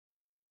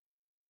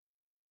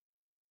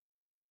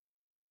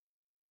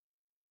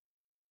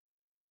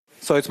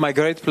So it's my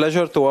great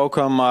pleasure to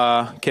welcome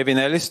Kevin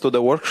Ellis to the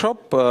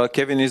workshop.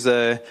 Kevin is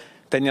a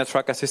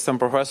tenure-track assistant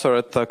professor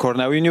at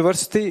Cornell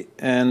University,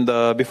 and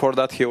before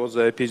that he was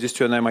a PhD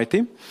student at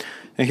MIT.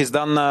 And he's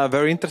done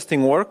very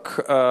interesting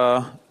work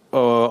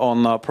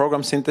on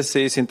program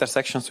synthesis,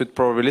 intersections with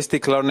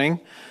probabilistic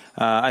learning.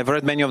 I've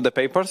read many of the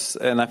papers,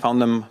 and I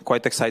found them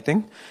quite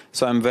exciting.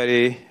 So I'm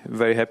very,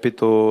 very happy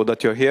that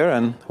you're here,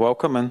 and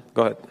welcome, and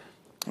go ahead.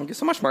 Thank you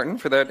so much, Martin,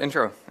 for that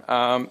intro.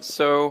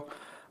 So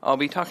I'll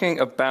be talking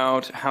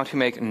about how to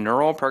make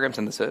neural program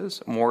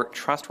synthesis more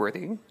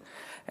trustworthy.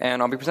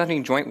 And I'll be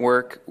presenting joint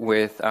work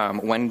with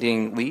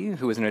Wending Lee,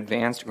 who is an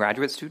advanced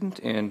graduate student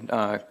in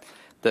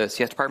the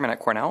CS department at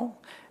Cornell,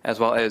 as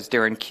well as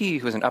Darren Key,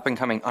 who is an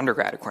up-and-coming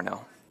undergrad at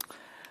Cornell.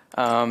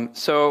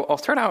 So I'll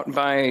start out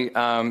by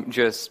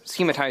just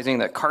schematizing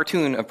the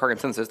cartoon of program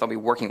synthesis that I'll be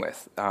working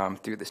with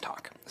through this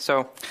talk.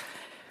 So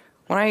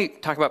when I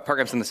talk about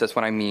program synthesis,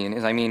 what I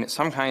mean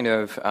some kind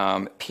of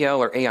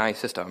PL or AI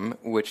system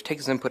which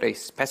takes as input a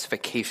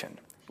specification,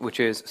 which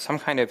is some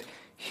kind of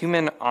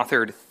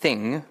human-authored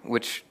thing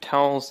which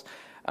tells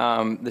the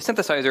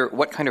synthesizer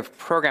what kind of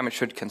program it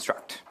should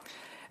construct.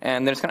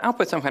 And then it's going to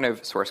output some kind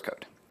of source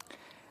code.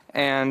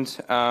 And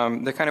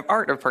the kind of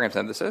art of program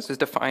synthesis is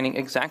defining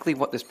exactly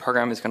what this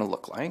program is going to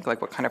look like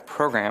what kind of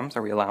programs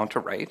are we allowed to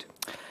write,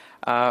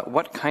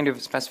 what kind of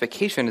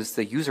specification is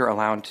the user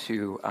allowed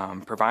to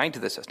provide to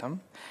the system,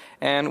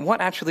 and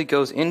what actually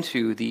goes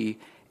into the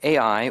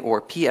AI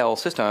or PL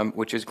system,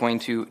 which is going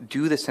to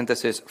do the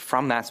synthesis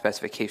from that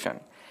specification.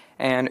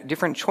 And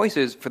different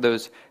choices for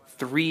those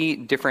three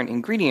different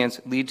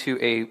ingredients lead to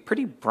a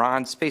pretty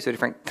broad space of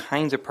different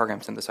kinds of program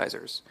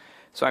synthesizers.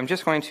 So I'm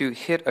just going to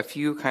hit a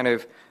few kind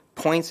of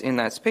points in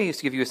that space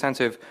to give you a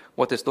sense of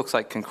what this looks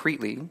like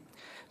concretely.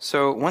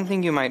 So one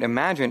thing you might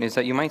imagine is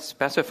that you might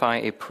specify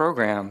a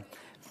program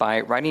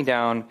by writing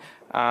down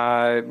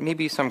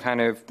maybe some kind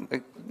of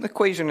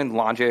equation in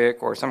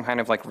logic or some kind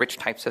of like rich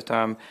type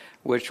system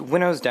which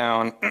winnows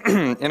down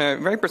in a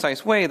very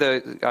precise way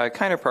the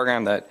kind of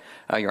program that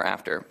you're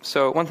after.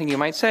 So one thing you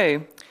might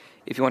say,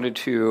 if you wanted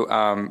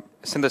to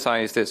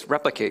synthesize this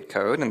replicate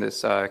code in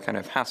this kind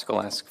of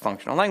Haskell-esque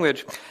functional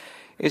language,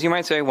 is you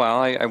might say, well,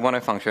 I want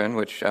a function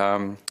which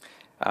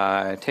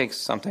takes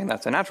something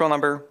that's a natural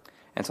number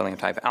and something of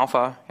type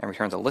alpha and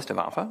returns a list of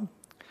alpha.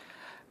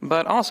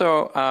 But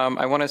also,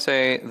 I want to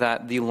say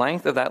that the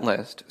length of that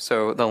list,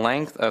 so the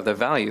length of the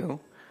value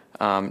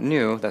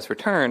new that's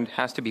returned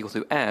has to be equal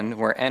to n,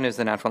 where n is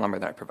the natural number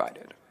that I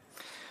provided.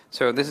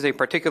 So this is a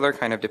particular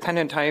kind of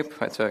dependent type.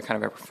 It's a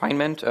kind of a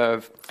refinement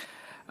of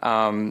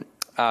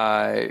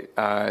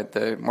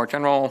the more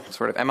general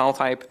sort of ML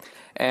type.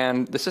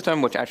 And the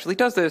system which actually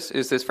does this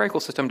is this very cool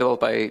system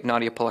developed by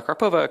Nadia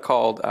Polikarpova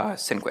called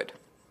Synquid.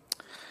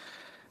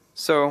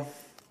 So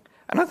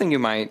another thing you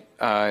might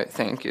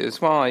think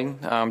is, well, I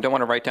don't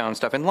want to write down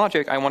stuff in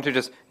logic. I want to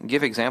just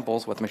give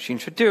examples what the machine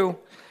should do.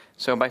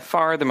 So by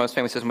far, the most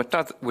famous system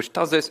which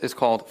does this is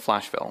called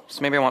Flashfill.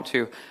 So maybe I want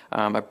to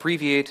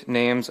abbreviate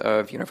names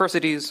of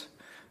universities.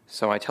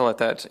 So I tell it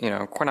that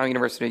Cornell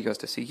University goes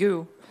to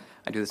CU.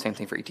 I do the same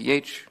thing for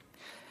ETH.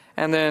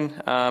 And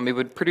then it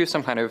would produce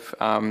some kind of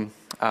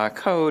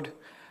code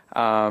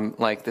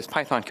like this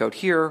Python code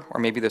here, or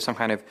maybe there's some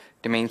kind of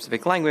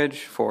domain-specific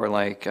language for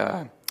like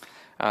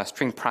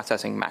string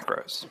processing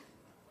macros.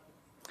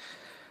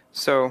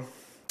 So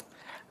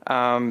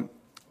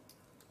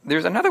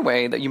there's another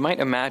way that you might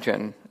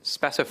imagine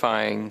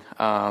specifying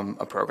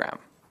a program.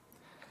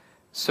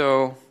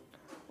 So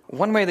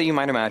one way that you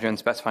might imagine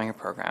specifying a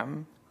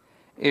program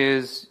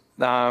is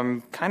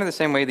kind of the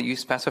same way that you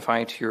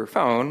specify to your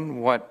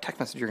phone what text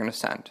message you're going to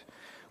send,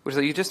 which is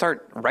that you just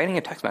start writing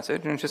a text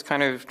message and just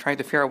kind of trying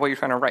to figure out what you're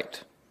trying to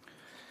write.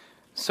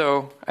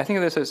 So I think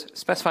of this as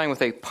specifying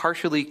with a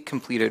partially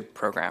completed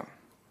program.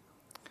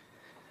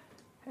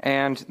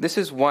 And this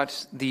is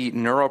what the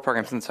neural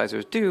program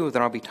synthesizers do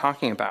that I'll be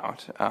talking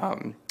about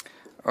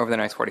over the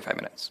next 45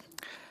 minutes.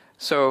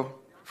 So,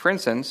 for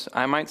instance,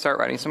 I might start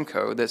writing some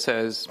code that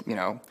says,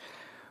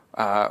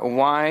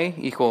 y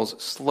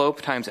equals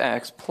slope times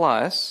x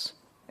plus,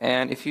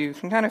 and if you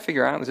can kind of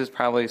figure out this is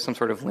probably some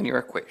sort of linear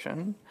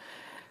equation,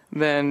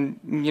 then,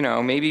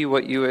 maybe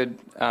what you would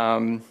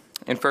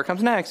infer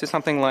comes next is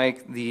something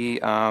like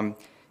the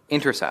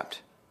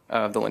intercept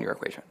of the linear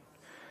equation.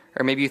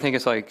 Or maybe you think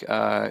it's like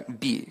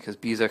b, because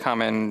b is a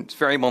common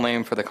variable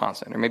name for the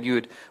constant. Or maybe you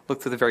would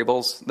look through the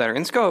variables that are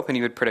in scope and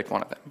you would predict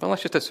one of them. But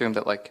let's just assume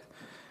that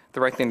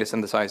the right thing to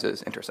synthesize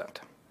is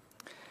intercept.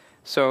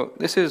 So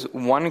this is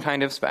one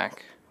kind of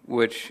spec,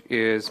 which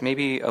is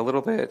maybe a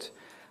little bit,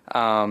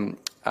 has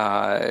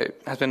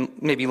been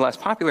maybe less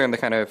popular in the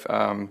kind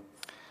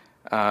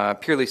of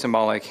purely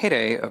symbolic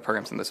heyday of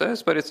program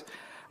synthesis, but it's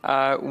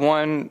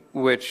one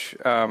which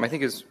I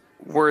think is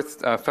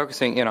worth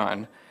focusing in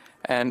on.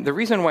 And the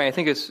reason why I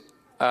think it's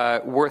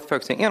worth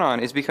focusing in on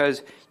is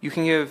because you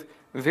can give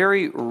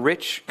very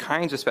rich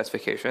kinds of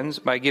specifications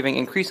by giving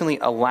increasingly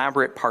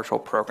elaborate partial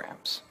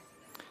programs.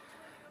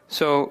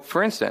 So,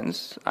 for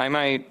instance, I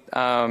might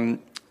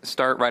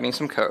start writing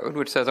some code,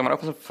 which says I'm going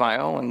to open some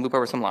file and loop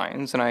over some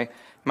lines, and I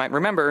might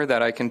remember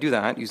that I can do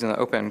that using the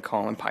open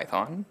call in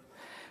Python,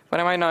 but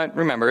I might not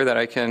remember that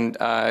I can,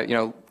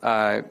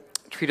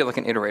 treat it like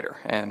an iterator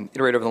and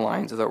iterate over the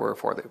lines as though it were a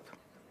for loop.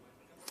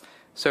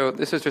 So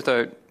this is just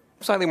a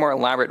slightly more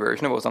elaborate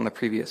version of what was on the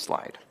previous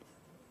slide.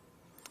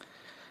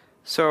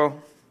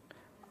 So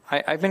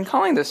I've been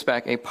calling this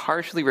spec a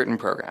partially written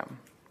program,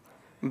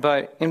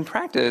 but in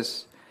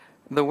practice,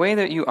 the way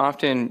that you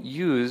often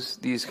use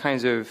these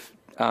kinds of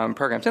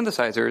program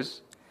synthesizers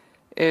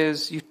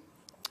is you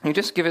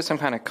just give it some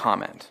kind of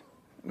comment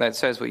that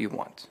says what you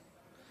want.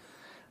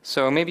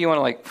 So maybe you want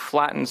to like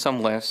flatten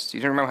some lists.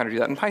 You don't remember how to do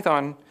that in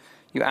Python.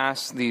 You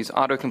ask these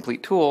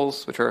autocomplete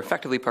tools, which are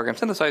effectively program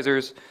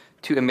synthesizers,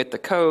 to emit the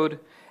code,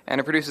 and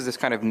it produces this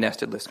kind of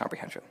nested list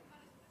comprehension.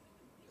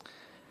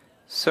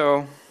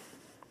 So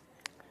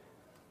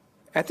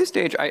at this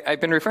stage, I've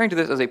been referring to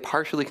this as a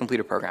partially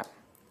completed program.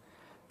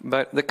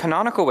 But the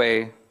canonical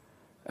way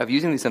of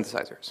using these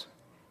synthesizers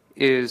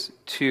is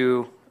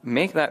to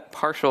make that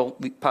partially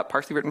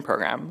written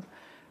program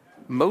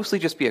mostly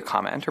just be a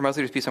comment or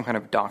mostly just be some kind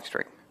of doc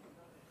string.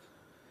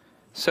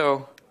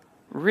 So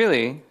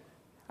really,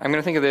 I'm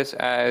going to think of this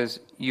as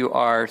you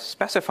are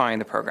specifying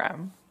the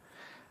program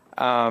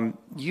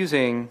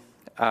using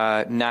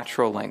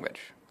natural language.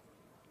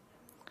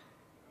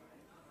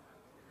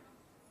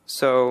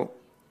 So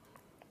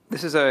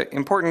this is an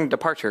important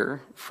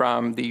departure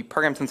from the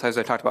program synthesizer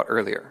I talked about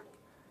earlier,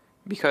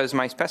 because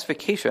my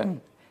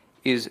specification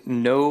is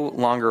no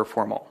longer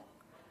formal.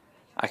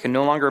 I can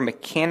no longer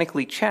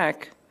mechanically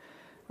check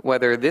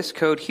whether this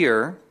code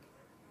here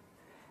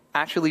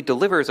actually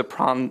delivers the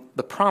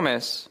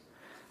promise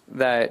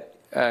that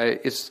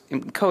is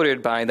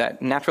encoded by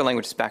that natural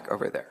language spec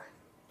over there.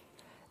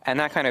 And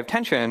that kind of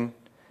tension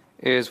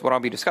is what I'll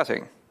be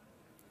discussing.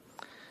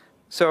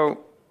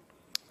 So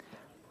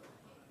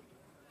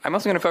I'm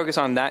also going to focus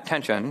on that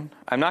tension.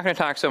 I'm not going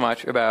to talk so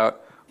much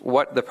about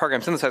what the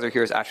program synthesizer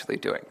here is actually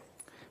doing.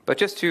 But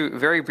just to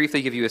very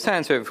briefly give you a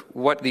sense of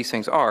what these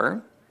things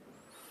are,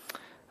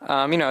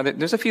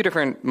 there's a few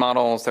different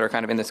models that are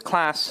kind of in this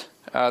class.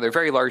 They're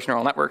very large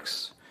neural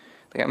networks.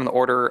 They get in the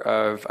order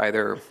of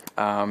either,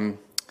 on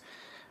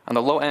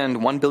the low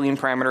end, 1 billion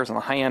parameters, on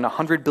the high end,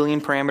 100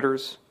 billion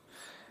parameters.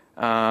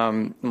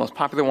 The most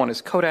popular one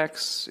is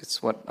Codex.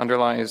 It's what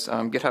underlies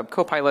GitHub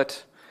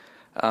Copilot.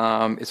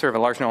 It's sort of a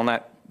large neural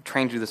net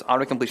trained to do this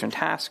auto-completion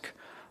task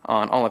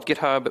on all of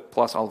GitHub,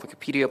 plus all of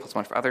Wikipedia, plus a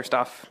bunch of other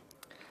stuff.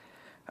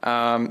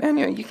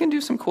 You can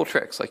do some cool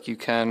tricks, like you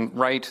can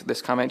write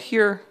this comment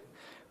here,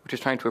 which is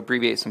trying to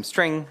abbreviate some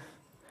string.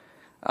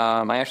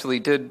 I actually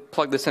did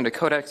plug this into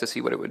Codex to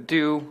see what it would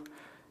do,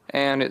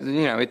 and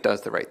it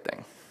does the right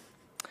thing.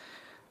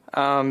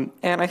 And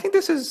I think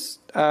this is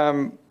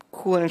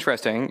cool and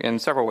interesting in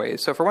several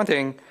ways. So for one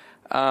thing,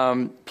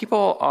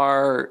 people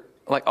are,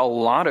 like a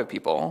lot of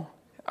people,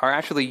 are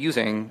actually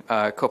using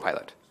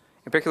Copilot.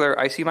 In particular,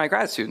 I see my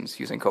grad students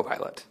using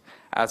Copilot.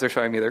 As they're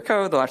showing me their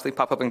code, they'll actually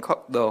pop up in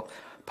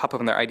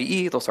their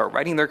IDE, they'll start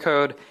writing their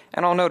code,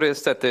 and I'll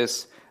notice that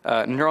this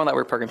neural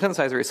network program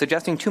synthesizer is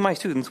suggesting to my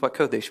students what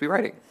code they should be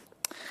writing.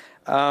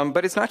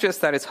 But it's not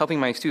just that it's helping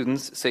my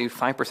students save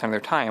 5% of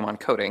their time on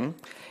coding.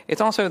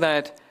 It's also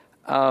that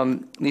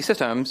these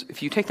systems,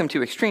 if you take them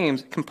to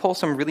extremes, can pull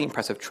some really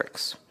impressive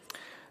tricks.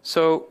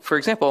 So, for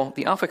example,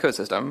 the AlphaCode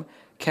system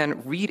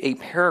can read a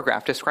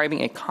paragraph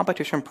describing a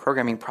competition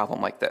programming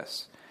problem like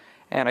this.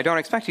 And I don't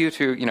expect you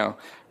to,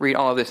 read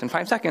all of this in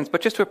 5 seconds, but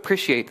just to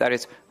appreciate that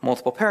it's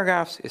multiple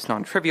paragraphs, it's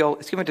non-trivial,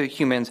 it's given to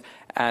humans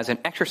as an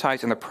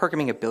exercise in their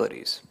programming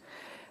abilities.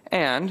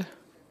 And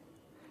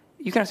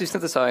you can actually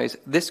synthesize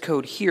this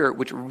code here,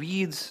 which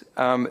reads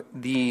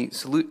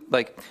reads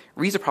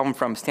a problem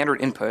from standard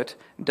input,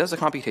 does the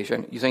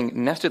computation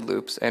using nested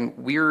loops and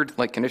weird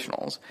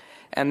conditionals,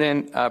 and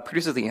then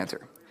produces the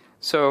answer.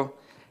 So,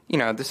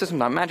 the system's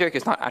not magic.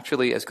 It's not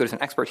actually as good as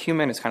an expert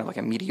human. It's kind of like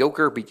a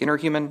mediocre beginner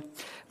human.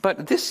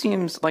 But this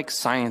seems like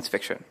science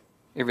fiction.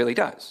 It really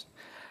does.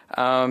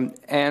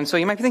 And so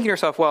you might be thinking to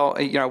yourself, well,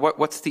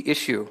 what's the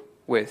issue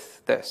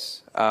with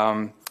this?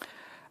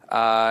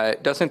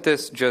 Doesn't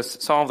this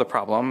just solve the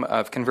problem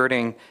of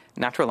converting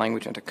natural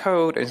language into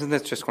code? Isn't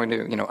this just going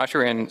to,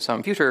 usher in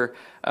some future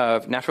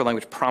of natural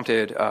language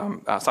prompted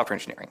software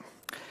engineering?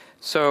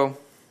 So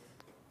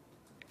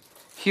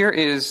here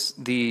is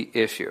the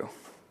issue.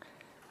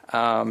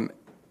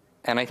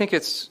 And I think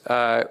it's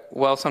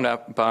well summed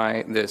up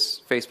by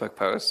this Facebook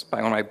post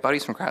by one of my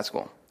buddies from grad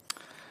school.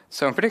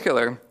 So in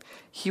particular,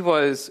 he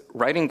was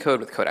writing code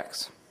with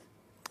Codex.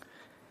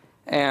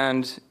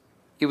 And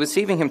it was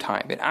saving him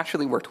time. It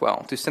actually worked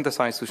well to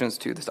synthesize solutions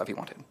to the stuff he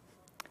wanted.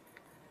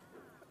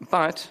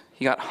 But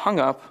he got hung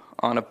up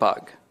on a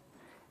bug.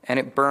 And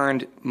it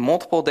burned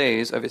multiple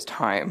days of his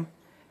time.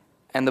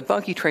 And the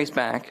bug he traced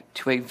back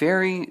to a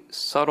very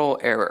subtle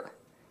error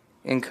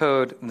in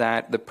code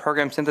that the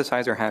program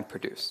synthesizer had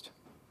produced.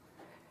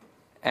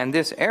 And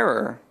this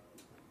error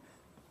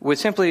would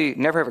simply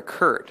never have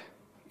occurred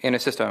in a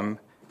system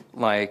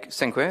like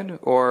Synquid,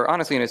 or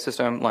honestly in a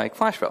system like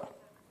Flashfill.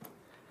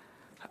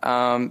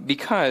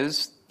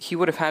 because he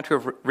would have had to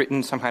have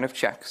written some kind of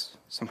checks,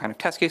 some kind of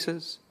test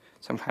cases,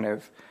 some kind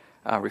of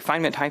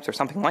refinement types or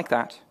something like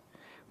that,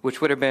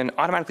 which would have been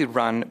automatically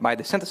run by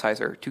the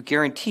synthesizer to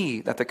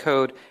guarantee that the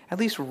code at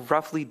least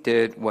roughly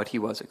did what he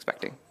was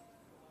expecting.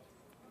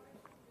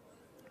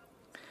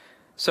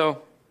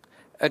 So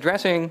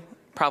addressing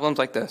problems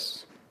like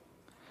this,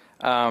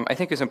 I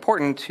think, is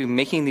important to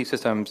making these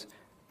systems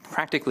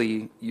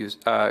practically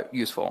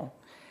useful.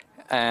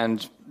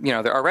 And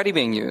they're already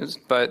being used,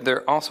 but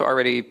they're also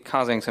already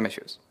causing some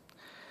issues.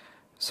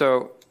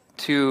 So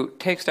to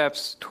take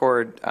steps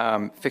toward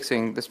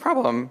fixing this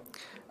problem,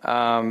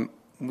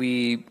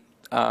 we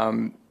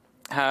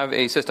have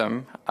a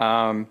system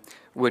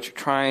which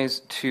tries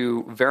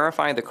to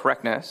verify the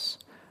correctness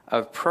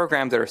of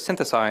programs that are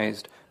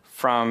synthesized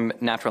from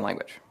natural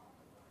language.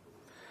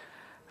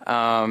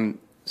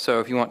 So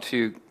if you want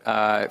to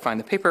find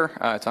the paper,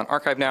 it's on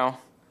arXiv now.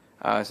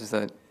 This is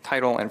the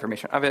title and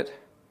information of it.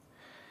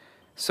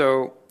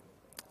 So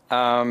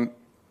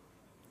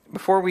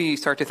before we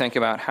start to think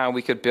about how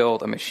we could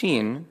build a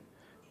machine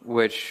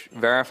which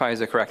verifies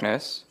the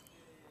correctness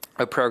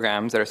of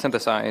programs that are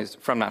synthesized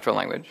from natural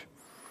language,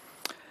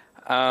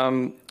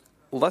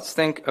 let's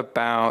think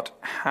about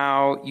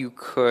how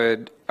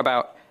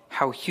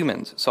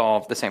humans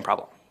solve the same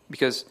problem.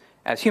 Because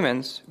as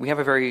humans, we have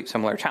a very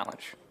similar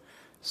challenge.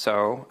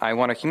 So I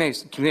want to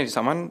communicate to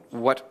someone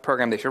what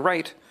program they should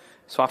write.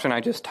 So often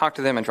I just talk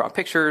to them and draw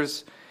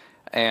pictures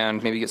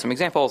and maybe get some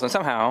examples. And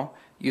somehow,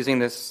 using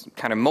this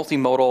kind of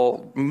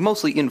multimodal,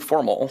 mostly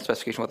informal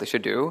specification of what they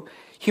should do,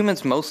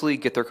 humans mostly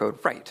get their code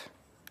right.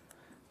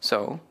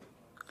 So,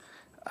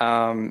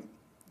 we'll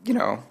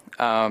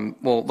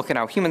look at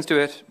how humans do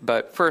it,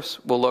 but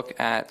first we'll look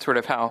at sort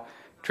of how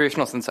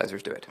traditional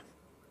synthesizers do it.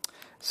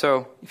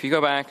 So if you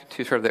go back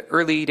to sort of the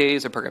early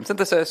days of program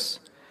synthesis,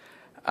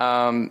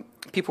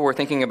 people were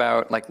thinking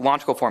about like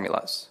logical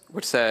formulas,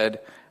 which said,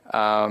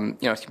 to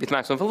be the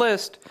maximum of a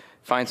list,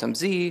 find some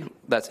z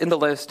that's in the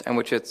list and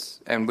which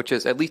is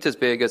at least as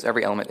big as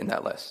every element in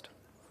that list.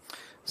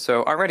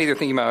 So already they're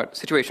thinking about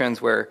situations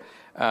where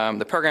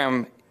the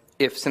program,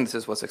 if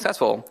synthesis was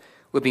successful,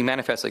 would be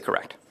manifestly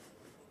correct.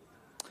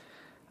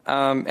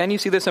 And you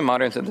see this in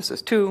modern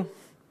synthesis too.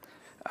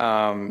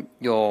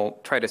 You'll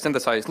try to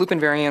synthesize loop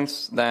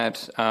invariants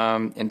that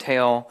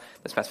entail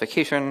the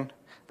specification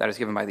that is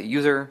given by the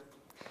user.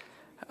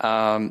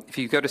 If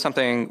you go to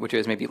something which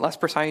is maybe less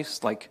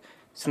precise, like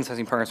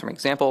synthesizing programs from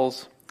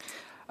examples,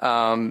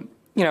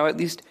 at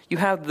least you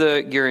have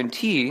the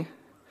guarantee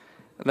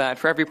that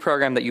for every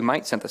program that you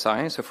might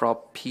synthesize, so for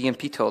all p and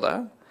p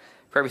tilde,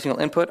 for every single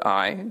input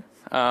I,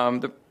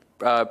 the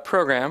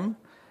program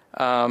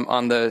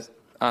on that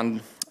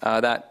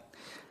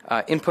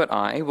input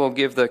I will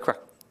give the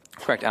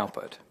correct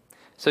output.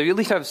 So you at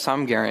least have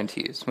some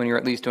guarantees when you're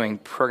at least doing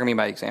programming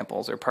by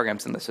examples or program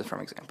synthesis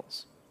from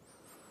examples.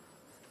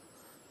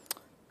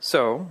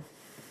 So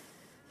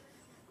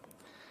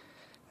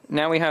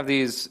now we have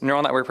these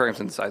neural network program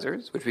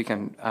synthesizers, which we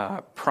can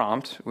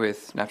prompt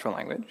with natural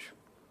language.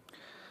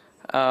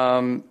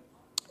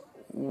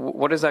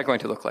 What is that going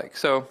to look like?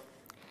 So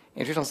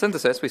in traditional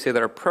synthesis, we say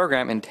that our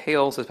program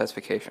entails a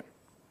specification.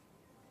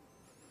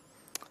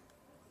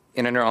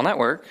 In a neural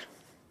network,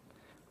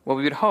 what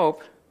we would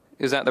hope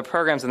is that the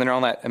programs that the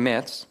neural net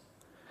emits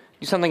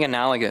do something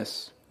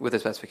analogous with the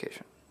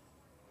specification.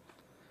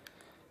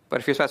 But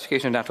if your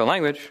specification is natural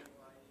language,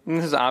 then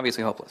this is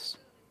obviously hopeless.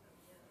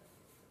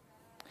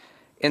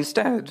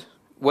 Instead,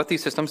 what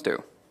these systems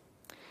do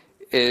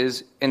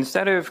is,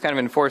 instead of kind of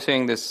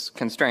enforcing this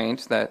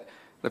constraint that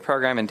the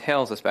program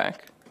entails a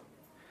spec,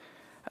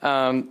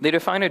 they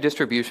define a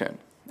distribution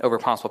over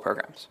possible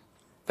programs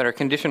that are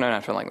conditioned on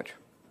natural language.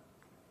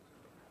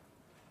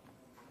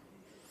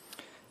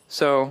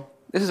 So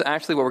this is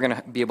actually what we're going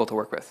to be able to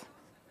work with.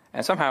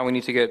 And somehow we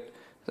need to get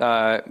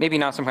maybe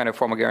not some kind of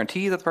formal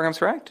guarantee that the program's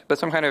correct, but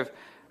some kind of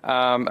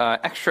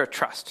extra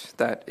trust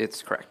that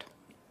it's correct.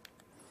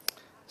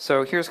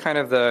 So here's kind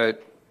of the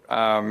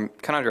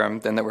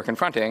conundrum then that we're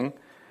confronting,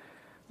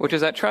 which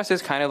is that trust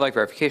is kind of like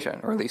verification,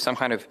 or at least some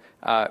kind of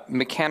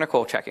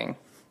mechanical checking.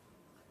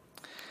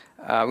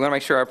 We want to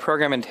make sure our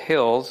program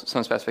entails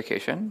some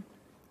specification,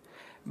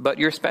 but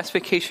your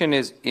specification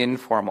is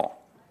informal.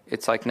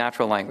 It's like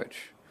natural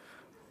language.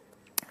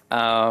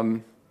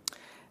 And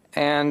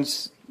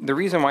the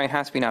reason why it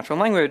has to be natural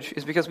language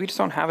is because we just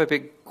don't have a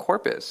big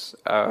corpus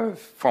of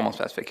formal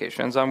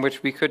specifications on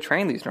which we could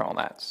train these neural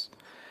nets.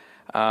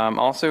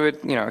 Also,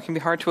 it can be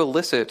hard to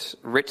elicit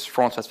rich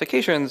formal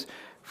specifications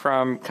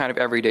from kind of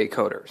everyday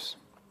coders.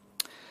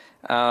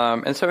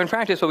 And so in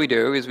practice, what we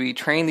do is we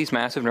train these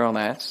massive neural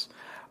nets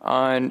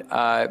on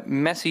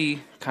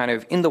messy kind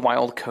of in the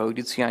wild code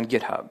you'd see on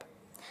GitHub.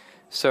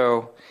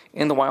 So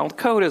in the wild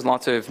code is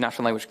lots of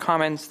natural language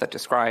comments that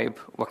describe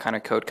what kind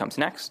of code comes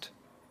next.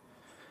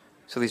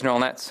 So these neural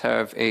nets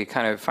have a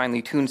kind of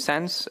finely tuned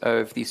sense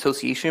of the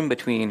association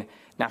between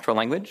natural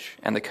language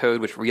and the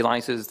code which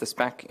realizes the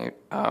spec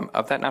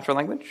of that natural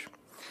language.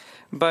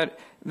 But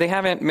they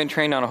haven't been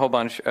trained on a whole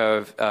bunch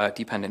of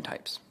dependent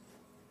types.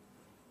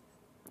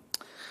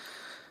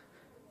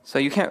 So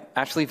you can't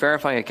actually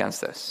verify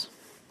against this.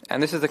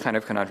 And this is the kind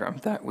of conundrum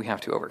that we have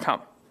to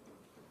overcome.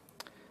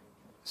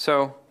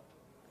 So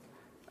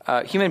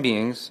human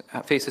beings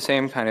face the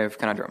same kind of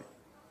conundrum.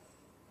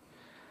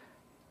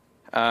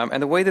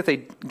 And the way that they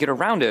get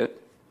around it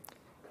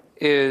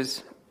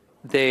is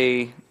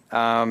they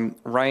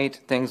write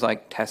things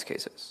like test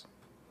cases.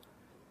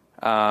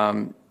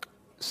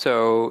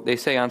 So they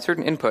say on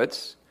certain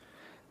inputs,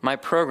 my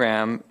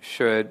program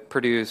should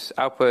produce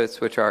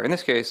outputs which are, in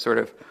this case, sort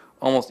of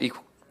almost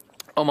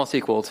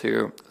equal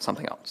to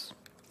something else.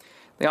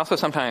 They also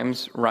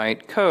sometimes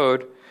write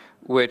code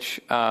which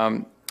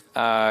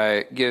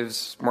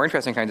gives more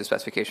interesting kinds of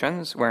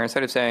specifications, where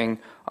instead of saying,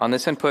 on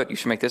this input, you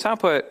should make this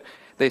output,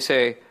 they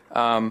say,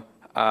 for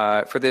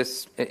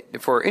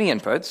any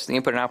inputs, the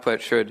input and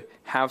output should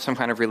have some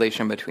kind of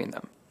relation between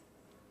them.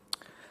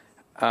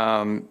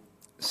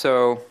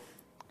 So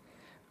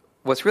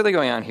what's really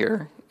going on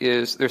here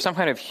is there's some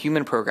kind of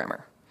human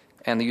programmer,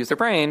 and they use their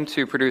brain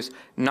to produce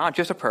not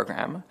just a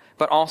program,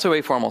 but also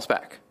a formal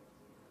spec.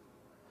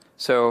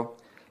 So,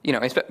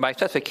 by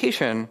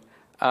specification,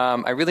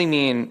 I really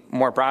mean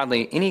more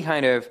broadly any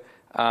kind of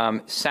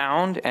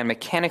sound and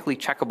mechanically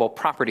checkable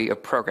property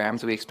of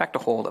programs we expect to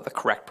hold of the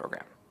correct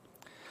program.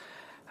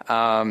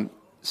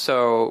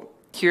 So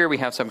here we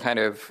have some kind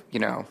of,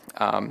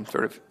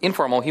 sort of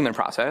informal human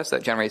process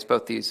that generates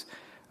both these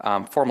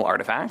formal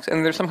artifacts,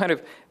 and there's some kind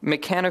of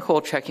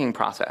mechanical checking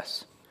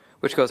process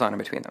which goes on in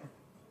between them.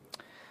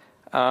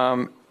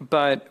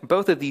 But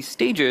both of these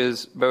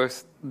stages,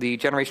 both the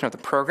generation of the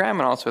program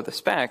and also the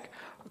spec,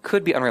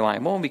 could be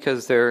unreliable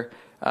because they're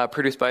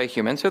produced by a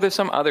human. So there's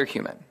some other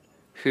human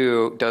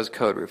who does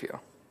code review.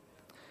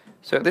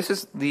 So this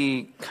is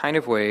the kind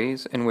of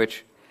ways in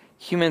which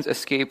humans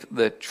escape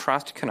the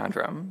trust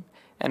conundrum.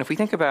 And if we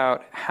think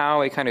about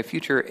how a kind of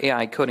future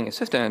AI coding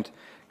assistant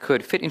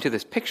could fit into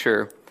this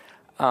picture,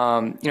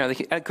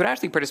 they could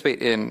actually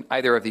participate in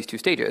either of these two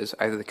stages,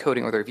 either the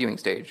coding or the reviewing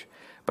stage.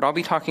 But I'll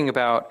be talking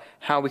about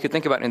how we could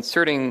think about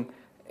inserting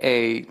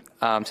a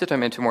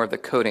system into more of the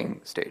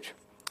coding stage.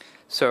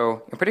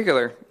 So in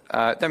particular,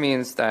 that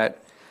means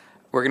that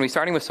we're going to be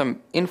starting with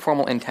some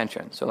informal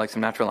intention, so like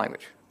some natural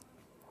language.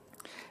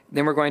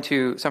 Then we're going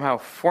to somehow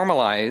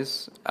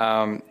formalize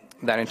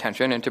that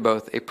intention into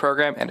both a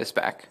program and a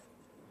spec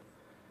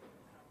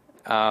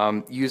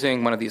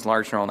using one of these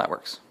large neural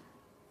networks.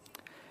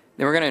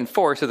 Then we're going to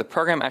enforce that the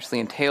program actually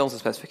entails a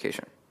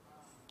specification.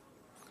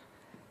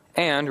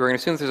 And we're going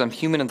to assume that there's some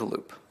human in the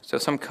loop. So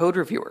some code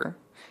reviewer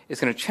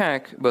is going to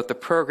check both the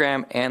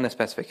program and the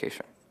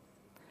specification.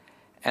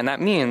 And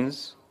that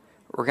means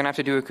we're going to have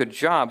to do a good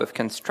job of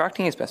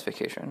constructing a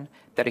specification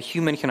that a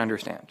human can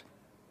understand,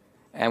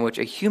 and which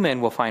a human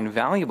will find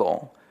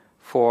valuable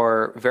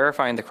for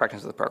verifying the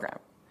correctness of the program.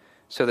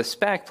 So the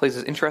spec plays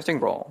this interesting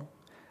role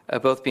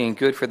of both being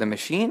good for the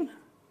machine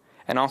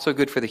and also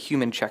good for the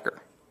human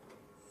checker.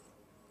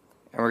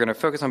 And we're going to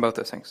focus on both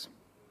those things.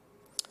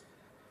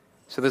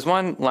 So there's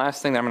one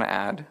last thing that I'm going to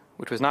add,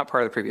 which was not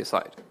part of the previous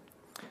slide,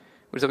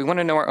 which is that we want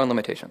to know our own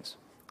limitations.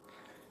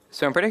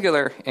 So in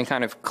particular, in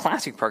kind of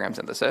classic program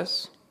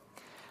synthesis,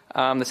 the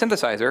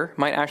synthesizer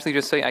might actually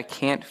just say, I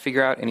can't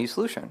figure out any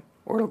solution.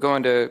 Or it'll go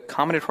into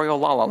combinatorial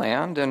la-la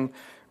land and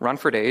run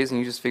for days, and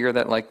you just figure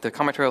that the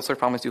combinatorial search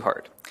problem is too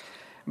hard.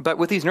 But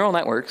with these neural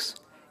networks,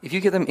 if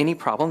you give them any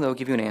problem, they'll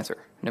give you an answer,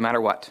 no matter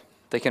what.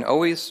 They can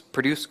always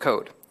produce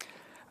code.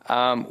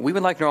 We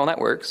would like neural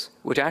networks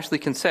which actually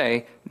can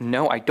say,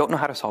 no, I don't know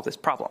how to solve this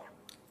problem.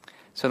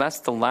 So that's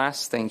the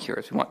last thing here,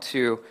 is we want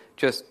to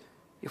just,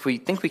 if we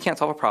think we can't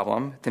solve a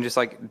problem, then just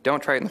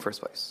don't try it in the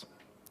first place.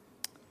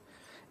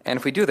 And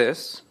if we do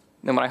this,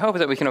 then what I hope is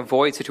that we can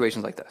avoid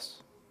situations like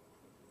this.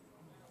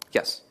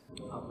 Yes?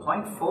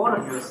 Point 4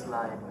 on your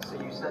slide.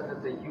 So you said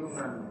that the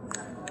human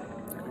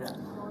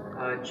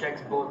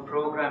checks both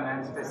program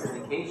and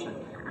specification.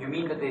 You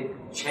mean that they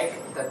check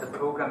that the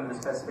program and the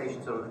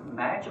specification sort of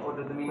match, or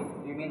do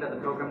you mean that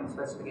the program and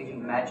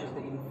specification matches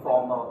the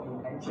informal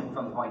intention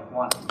from point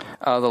 1?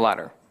 The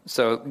latter.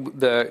 So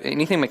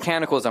anything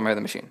mechanical is done by the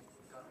machine.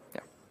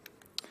 Yeah.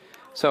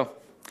 So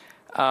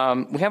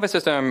we have a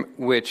system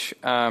which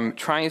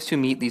tries to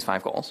meet these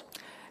 5 goals,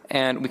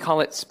 and we call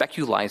it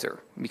speculizer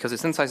because it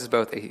synthesizes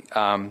both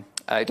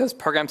it does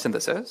program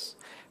synthesis,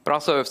 but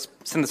also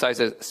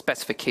synthesizes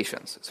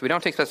specifications. So we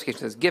don't take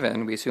specifications as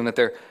given. We assume that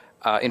they're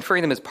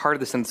inferring them as part of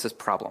the synthesis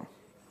problem.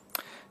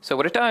 So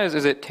what it does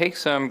is it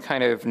takes some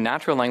kind of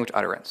natural language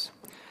utterance.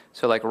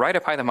 So write a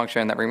Python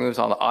function that removes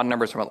all the odd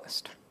numbers from a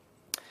list.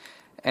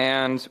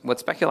 And what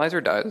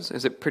speculizer does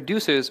is it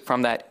produces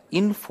from that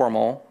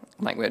informal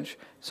language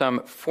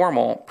some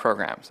formal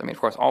programs. I mean, of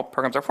course, all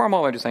programs are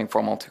formal. I'm just saying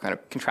formal to kind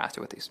of contrast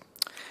it with these.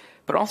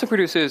 But it also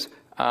produces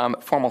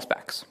formal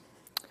specs.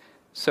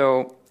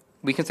 So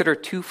we consider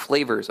 2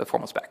 flavors of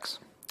formal specs.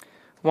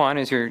 One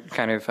is your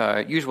kind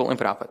of usual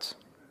input-outputs.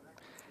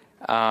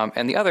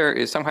 And the other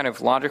is some kind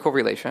of logical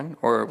relation,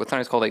 or what's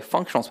sometimes called a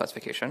functional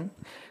specification,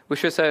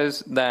 which just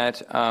says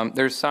that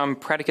there's some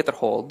predicate that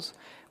holds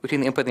between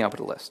the input and the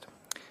output of the list.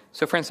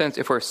 So for instance,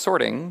 if we're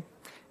sorting,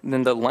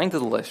 then the length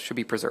of the list should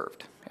be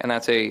preserved. And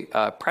that's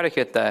a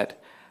predicate that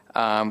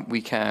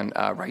we can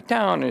write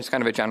down, and it's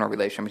kind of a general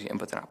relation between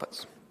inputs and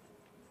outputs.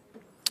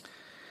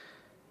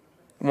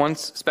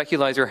 Once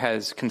Speculizer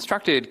has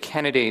constructed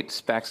candidate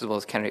specs as well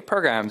as candidate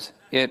programs,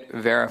 it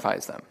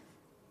verifies them.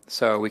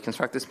 So we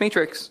construct this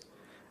matrix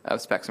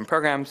of specs and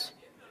programs.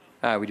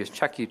 We just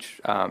check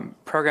each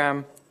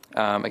program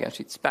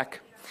against each spec.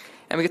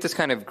 And we get this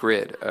kind of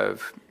grid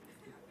of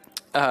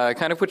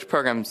kind of which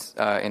programs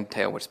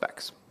entail which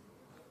specs.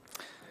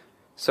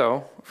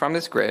 So from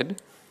this grid,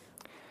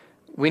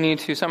 we need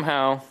to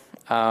somehow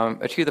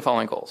achieve the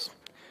following goals.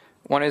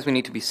 One is we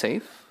need to be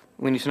safe.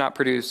 We need to not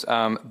produce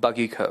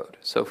buggy code.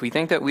 So if we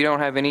think that we don't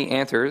have any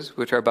answers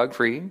which are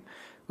bug-free,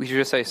 we should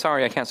just say,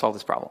 sorry, I can't solve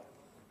this problem.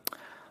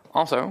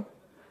 Also,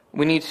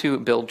 we need to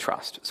build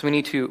trust. So we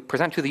need to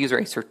present to the user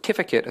a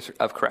certificate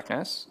of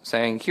correctness,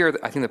 saying, here,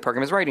 I think the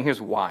program is right, and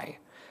here's why.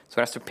 So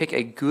it has to pick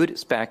a good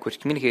spec which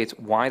communicates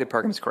why the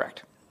program is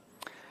correct.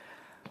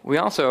 We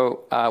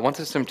also want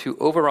the system to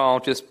overall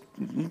just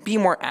be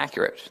more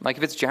accurate. Like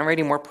if it's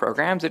generating more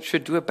programs, it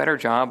should do a better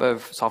job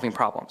of solving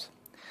problems.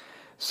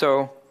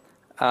 So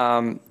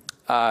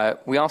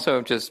we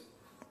also just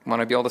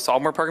want to be able to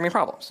solve more programming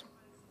problems.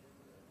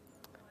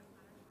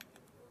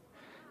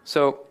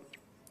 So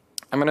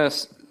I'm going to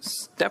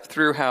step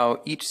through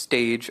how each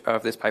stage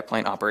of this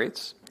pipeline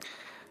operates.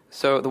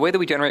 So the way that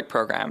we generate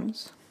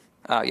programs,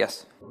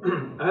 yes?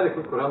 I had a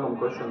quick random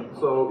question.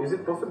 So is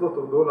it possible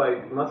to do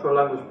like natural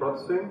language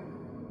processing,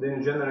 then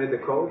you generate the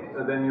code,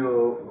 and then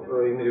you,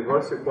 in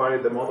reverse, you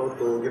query the model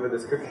to give a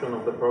description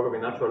of the program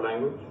in natural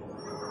language?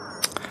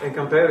 And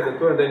compare the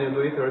two, and then you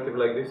do iterative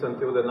like this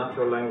until the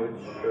natural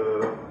language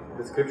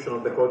description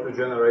of the code you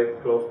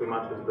generate closely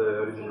matches the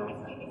original?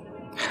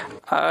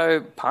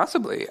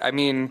 Possibly. I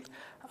mean,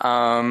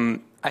 I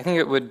think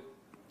it would.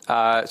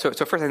 So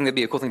first, I think that'd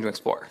be a cool thing to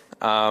explore.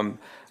 We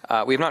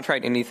have not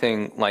tried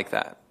anything like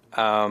that.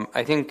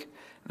 I think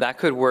that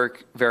could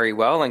work very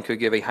well and could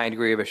give a high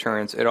degree of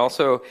assurance. It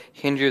also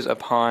hinges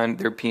upon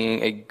there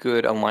being a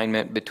good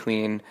alignment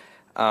between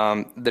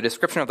the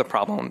description of the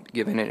problem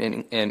given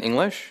in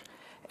English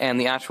and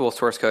the actual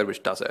source code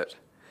which does it.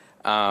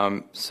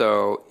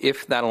 So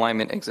if that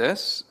alignment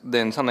exists,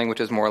 then something which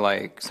is more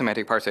like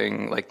semantic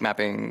parsing, like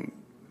mapping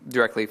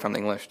directly from the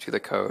English to the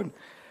code,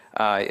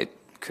 it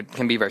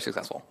can be very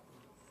successful.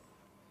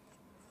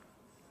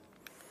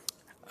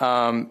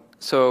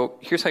 So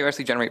here's how you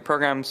actually generate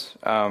programs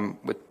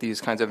with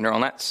these kinds of neural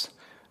nets.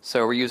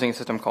 So we're using a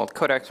system called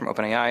Codex from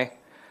OpenAI.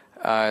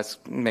 It's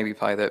maybe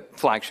probably the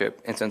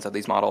flagship instance of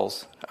these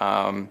models.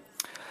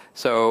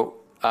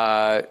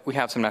 We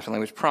have some natural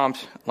language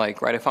prompt,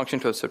 like write a function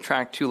to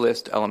subtract to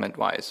list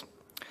element-wise.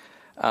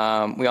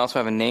 We also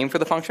have a name for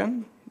the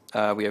function.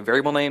 We have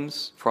variable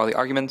names for all the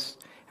arguments,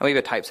 and we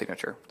have a type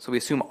signature. So we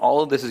assume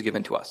all of this is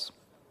given to us.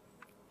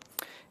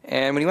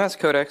 And when you ask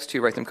Codex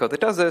to write some code that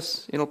does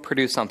this, it'll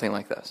produce something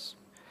like this.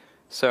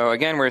 So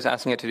again, we're just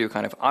asking it to do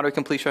kind of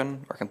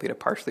auto-completion or complete a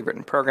partially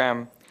written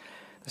program.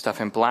 The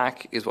stuff in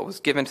black is what was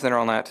given to the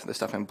neural net. The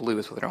stuff in blue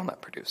is what the neural net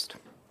produced.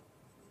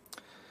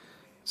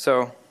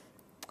 So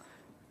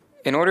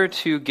in order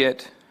to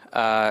get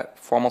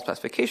formal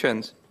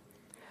specifications,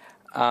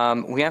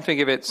 we have to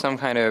give it some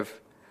kind of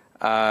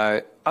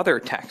other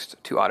text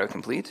to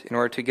autocomplete in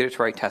order to get it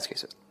to write test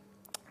cases.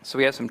 So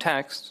we have some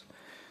text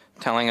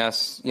telling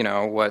us,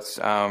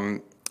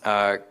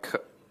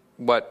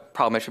 what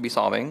problem it should be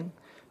solving.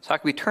 So how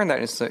can we turn that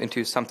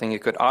into something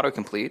it could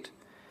autocomplete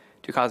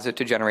to cause it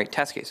to generate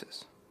test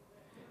cases,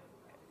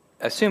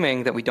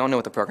 assuming that we don't know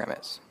what the program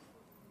is?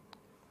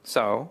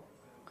 So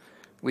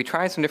we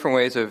tried some different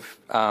ways of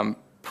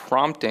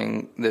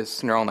prompting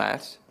this neural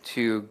net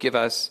to give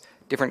us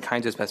different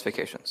kinds of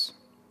specifications.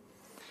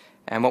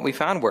 And what we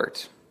found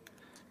worked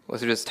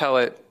was to just tell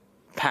it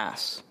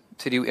pass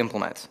to do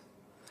implement,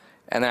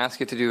 and then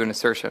ask it to do an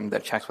assertion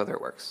that checks whether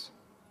it works.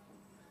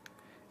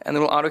 And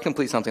then we'll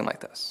autocomplete something like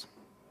this.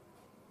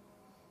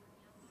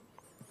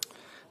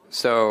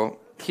 So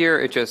here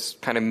it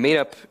just kind of made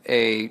up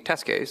a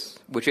test case,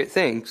 which it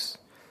thinks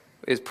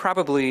is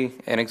probably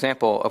an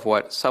example of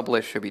what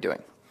sublist should be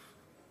doing.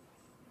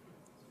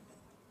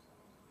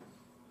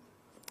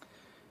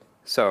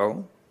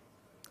 So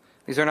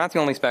these are not the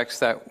only specs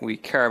that we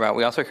care about.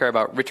 We also care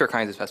about richer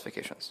kinds of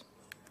specifications.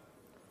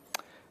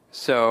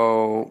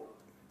 So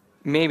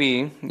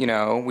maybe,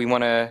 we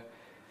want to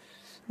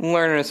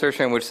learn an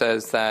assertion which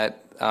says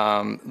that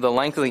the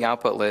length of the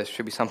output list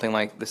should be something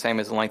like the same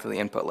as the length of the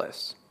input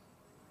list,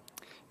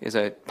 is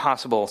a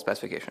possible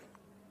specification.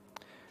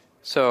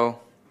 So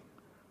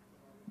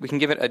we can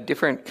give it a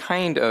different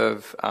kind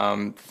of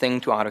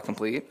thing to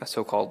autocomplete, a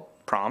so-called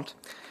prompt,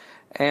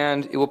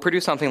 and it will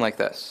produce something like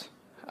this.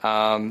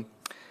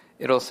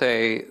 It'll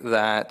say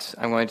that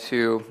I'm going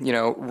to,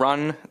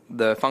 run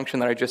the function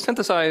that I just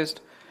synthesized.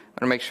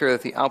 I'm going to make sure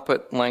that the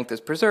output length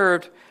is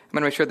preserved. I'm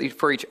going to make sure that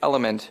for each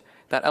element,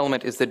 that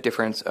element is the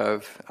difference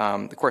of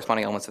the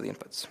corresponding elements of the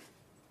inputs.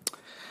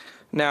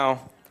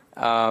 Now,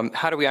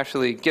 how do we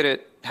actually get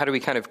it? How do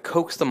we kind of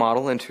coax the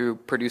model into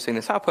producing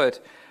this output?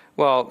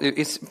 Well,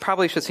 it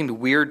probably should seem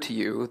weird to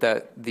you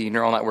that the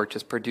neural network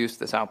just produced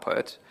this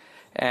output.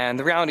 And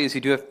the reality is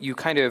you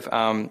kind of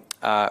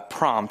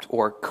prompt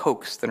or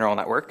coax the neural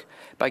network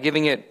by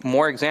giving it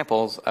more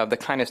examples of the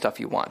kind of stuff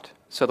you want.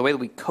 So the way that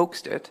we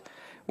coaxed it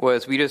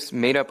was we just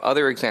made up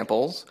other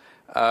examples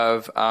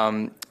of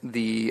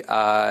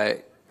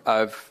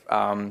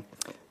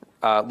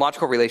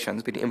logical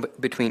relations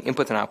between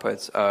inputs and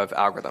outputs of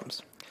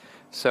algorithms.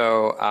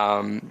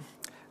 So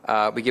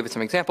we give it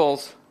some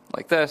examples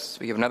like this.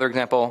 We give another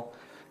example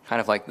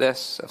kind of like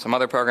this of some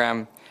other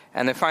program.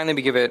 And then finally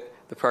we give it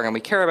the program we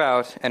care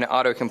about, and it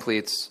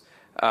auto-completes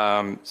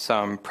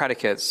some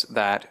predicates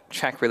that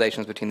check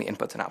relations between the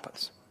inputs and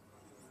outputs.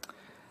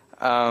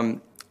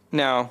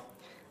 Now,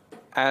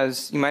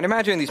 as you might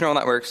imagine, these neural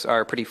networks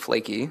are pretty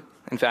flaky.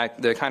 In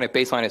fact, the kind of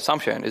baseline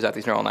assumption is that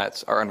these neural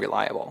nets are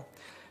unreliable.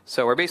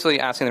 So we're basically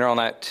asking the neural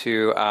net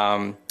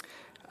to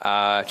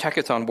check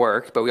its own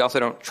work, but we also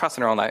don't trust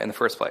the neural net in the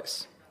first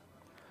place,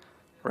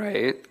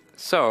 right?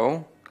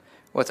 So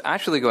what's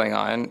actually going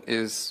on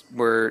is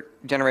we're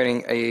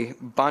generating a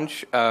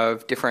bunch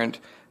of different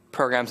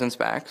programs and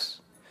specs.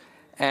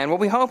 And what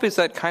we hope is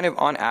that kind of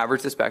on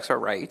average the specs are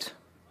right.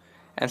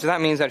 And so that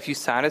means that if you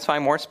satisfy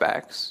more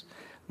specs,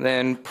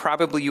 then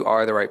probably you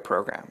are the right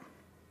program.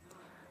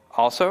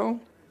 Also,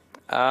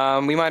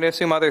 we might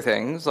assume other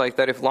things, like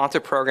that if lots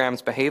of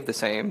programs behave the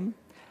same,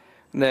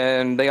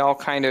 then they all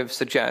kind of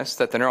suggest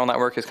that the neural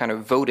network is kind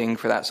of voting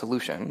for that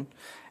solution.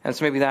 And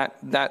so maybe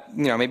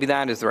maybe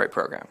that is the right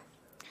program.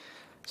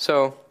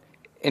 So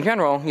in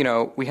general,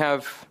 we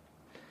have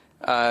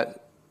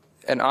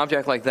an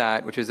object like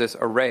that, which is this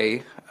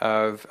array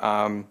of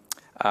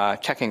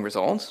checking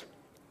results.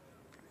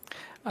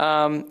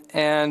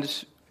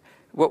 And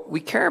what we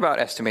care about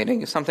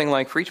estimating is something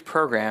like, for each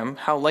program,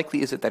 how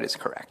likely is it that it's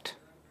correct?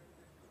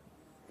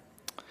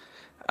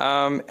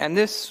 And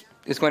this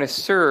is going to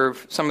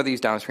serve some of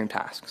these downstream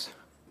tasks.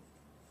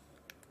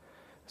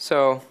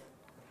 So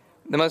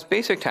the most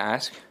basic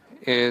task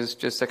is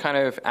just a kind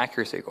of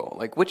accuracy goal,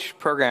 like which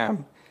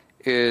program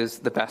is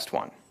the best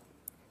one.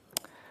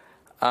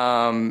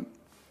 One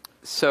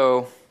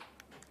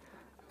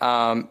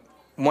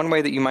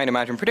way that you might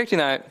imagine predicting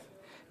that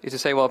is to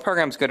say, well, a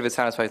program's good if it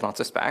satisfies lots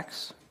of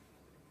specs.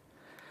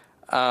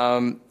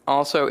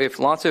 Also, if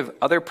lots of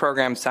other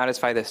programs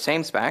satisfy the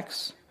same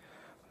specs,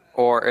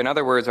 or in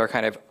other words, are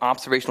kind of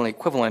observationally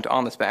equivalent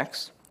on the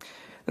specs,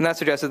 then that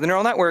suggests that the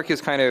neural network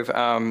is kind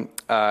of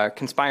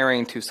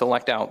conspiring to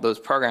select out those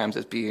programs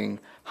as being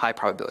high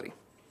probability.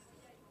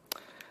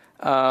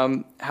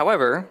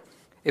 However,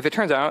 if it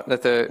turns out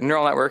that the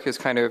neural network is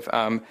kind of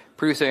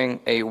producing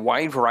a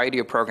wide variety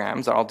of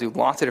programs that all do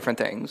lots of different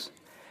things,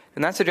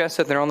 then that suggests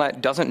that the neural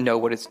net doesn't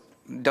know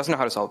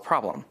how to solve a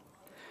problem.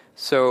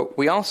 So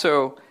we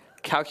also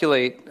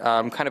calculate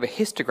kind of a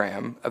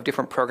histogram of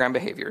different program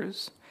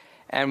behaviors,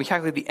 and we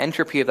calculate the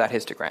entropy of that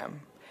histogram.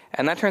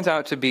 And that turns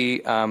out to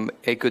be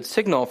a good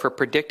signal for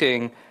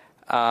predicting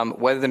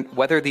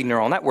whether the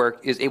neural network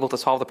is able to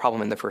solve the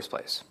problem in the first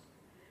place.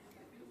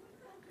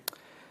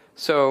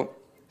 So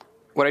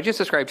what I just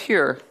described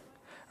here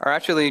are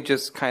actually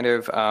just kind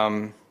of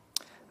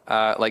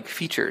like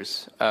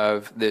features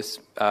of this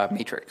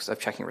matrix of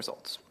checking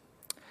results.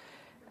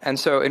 And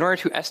so in order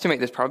to estimate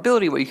this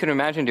probability, what you can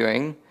imagine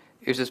doing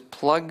is just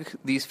plug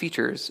these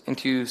features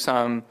into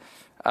some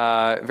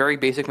very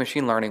basic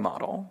machine learning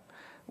model,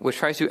 which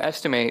tries to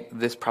estimate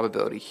this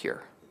probability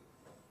here.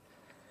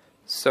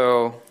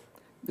 So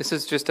this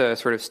is just a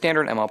sort of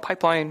standard ML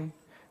pipeline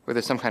where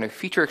there's some kind of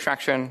feature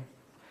extraction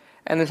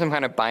and then some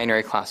kind of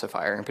binary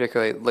classifier, in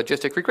particular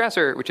logistic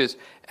regressor, which is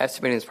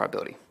estimating this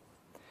probability.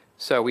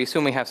 So we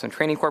assume we have some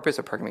training corpus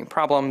of programming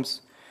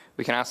problems.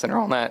 We can ask the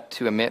neural net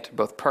to emit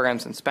both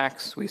programs and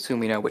specs. We assume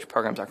we know which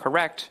programs are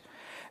correct.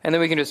 And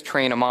then we can just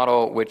train a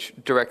model which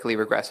directly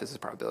regresses this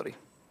probability.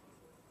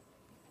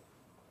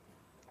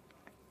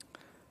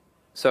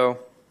 So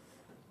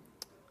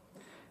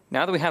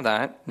now that we have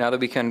that, now that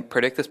we can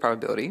predict this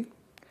probability,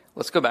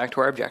 let's go back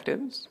to our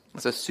objectives.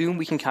 Let's assume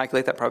we can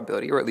calculate that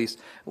probability, or at least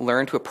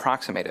learn to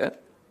approximate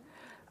it.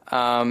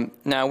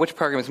 Now, which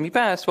program is going to be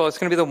best? Well, it's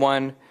going to be the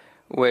one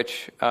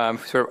which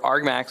sort of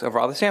argmax over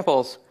all the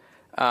samples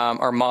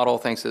our model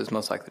thinks is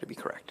most likely to be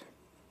correct.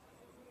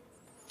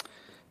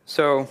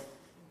 So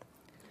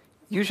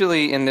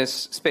usually in this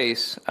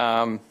space,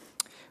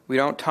 we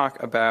don't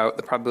talk about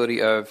the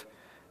probability of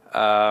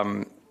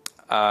the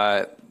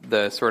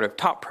sort of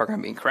top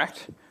program being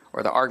correct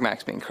or the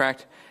argmax being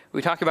correct.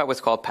 We talk about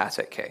what's called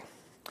pass-set k.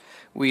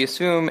 We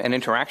assume an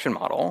interaction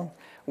model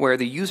where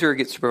the user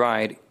gets to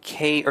provide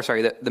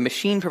the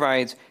machine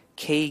provides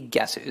k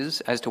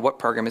guesses as to what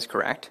program is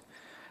correct,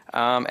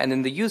 and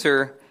then the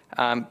user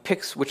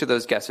picks which of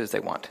those guesses they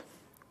want.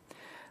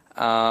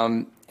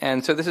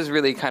 And so this is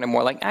really kind of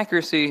more like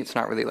accuracy. It's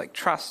not really like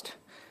trust,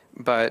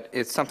 but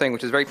it's something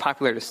which is very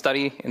popular to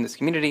study in this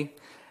community.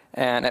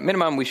 And at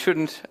minimum, we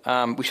shouldn't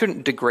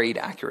degrade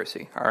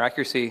accuracy. Our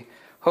accuracy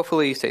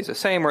hopefully stays the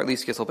same, or at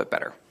least gets a little bit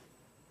better.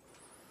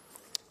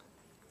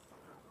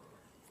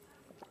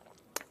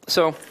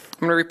 So I'm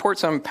going to report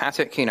some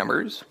pass-set k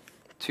numbers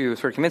to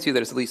sort of convince you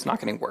that it's at least not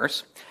getting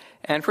worse.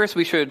 And first,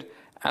 we should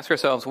ask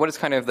ourselves, what is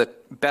kind of the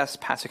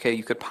best pass decay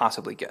you could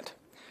possibly get?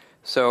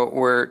 So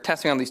we're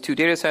testing on these two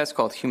data sets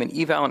called human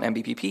eval and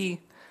MBPP.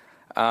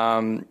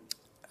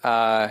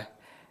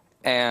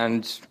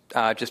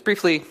 Just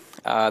briefly,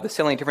 the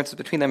salient differences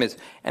between them is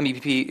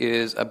MBPP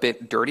is a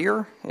bit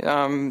dirtier.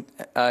 Human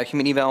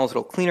eval is a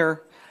little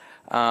cleaner.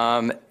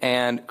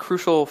 And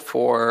crucial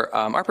for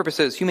our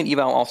purposes, human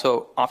eval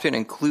also often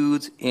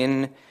includes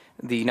in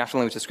the natural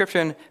language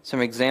description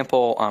some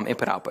example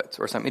input-outputs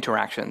or some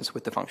interactions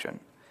with the function.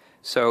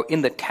 So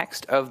in the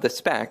text of the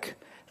spec,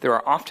 there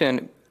are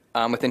often,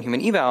 within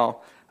human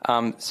eval,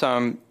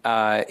 some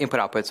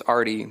input-outputs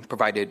already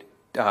provided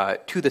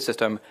to the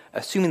system,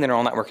 assuming the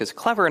neural network is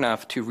clever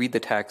enough to read the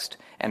text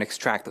and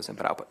extract those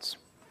input-outputs.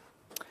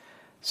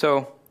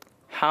 So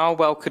how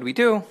well could we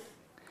do?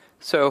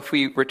 So if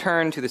we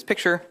return to this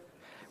picture,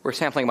 we're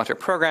sampling a bunch of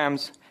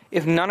programs.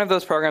 If none of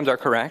those programs are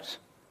correct,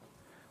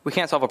 we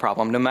can't solve a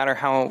problem, no matter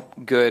how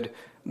good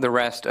the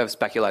rest of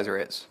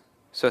Speculizer is.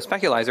 So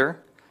Speculizer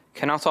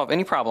cannot solve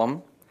any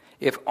problem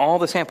if all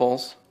the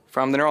samples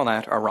from the neural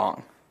net are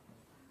wrong.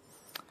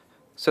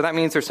 So that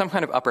means there's some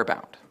kind of upper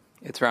bound.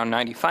 It's around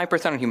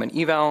 95% on human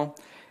eval.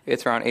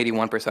 It's around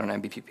 81%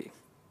 on MBPP.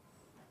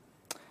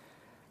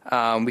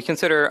 We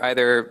consider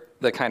either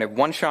the kind of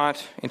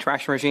one-shot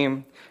interaction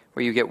regime,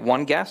 where you get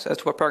one guess as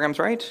to what program's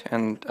right,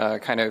 and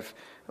kind of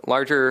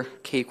larger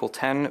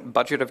k=10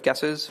 budget of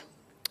guesses.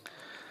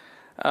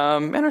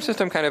 And our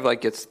system kind of like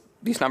gets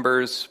these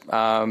numbers,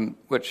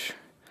 which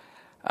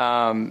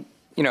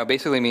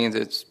basically means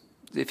it's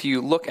if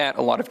you look at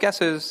a lot of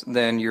guesses,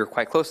 then you're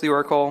quite close to the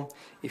oracle.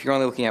 If you're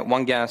only looking at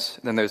one guess,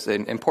 then there's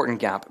an important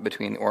gap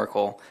between the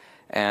oracle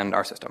and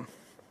our system.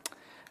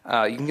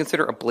 You can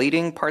consider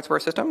ablating parts of our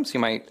system. So you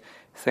might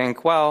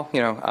think, well,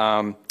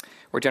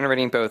 we're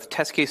generating both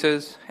test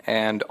cases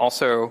and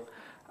also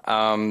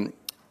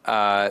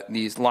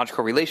these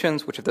logical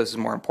relations, which of those is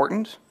more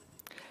important.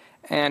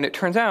 And it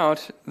turns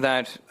out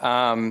that,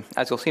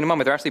 as you'll see in a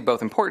moment, they're actually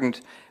both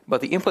important,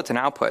 but the inputs and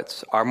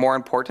outputs are more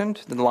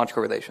important than the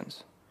logical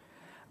relations.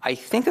 I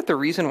think that the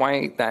reason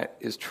why that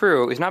is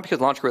true is not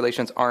because logical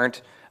relations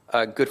aren't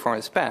a good form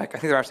of spec. I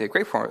think they're actually a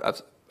great form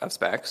of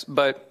specs,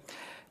 but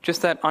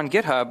just that on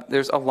GitHub,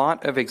 there's a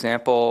lot of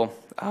example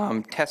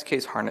test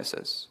case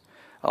harnesses,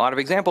 a lot of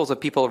examples of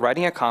people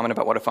writing a comment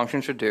about what a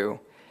function should do,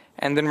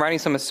 and then writing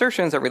some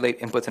assertions that relate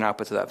inputs and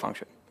outputs of that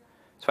function.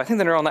 So I think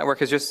the neural network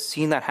has just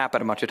seen that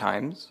happen a bunch of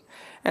times,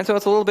 and so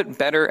it's a little bit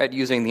better at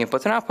using the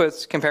inputs and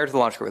outputs compared to the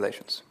logical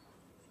relations.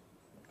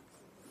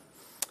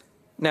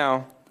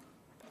 Now,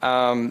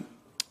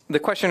 the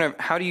question of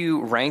how do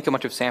you rank a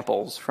bunch of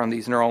samples from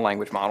these neural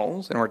language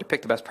models in order to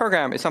pick the best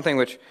program is something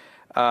which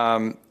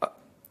lots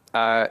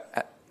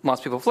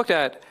of people have looked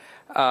at.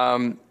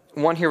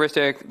 One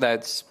heuristic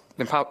that's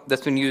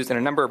been used in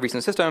a number of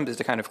recent systems is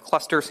to kind of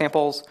cluster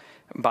samples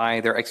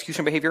by their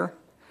execution behavior.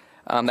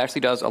 That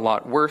actually does a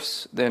lot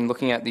worse than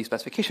looking at the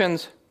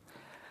specifications.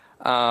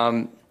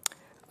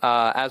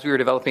 As we were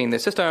developing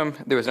this system,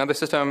 there was another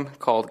system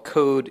called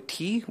Code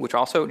T, which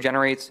also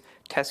generates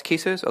test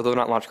cases, although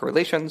not logical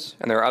relations,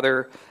 and there are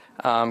other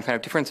kind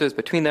of differences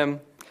between them.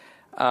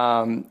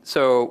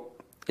 So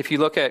if you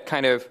look at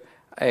kind of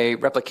a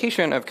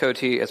replication of Code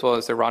T as well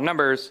as the raw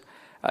numbers,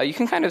 you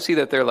can kind of see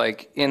that they're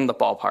like in the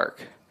ballpark.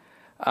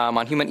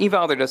 On human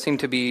eval, there does seem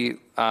to be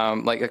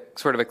like a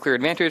sort of a clear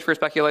advantage for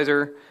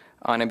Speculizer.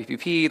 On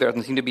MBPP, there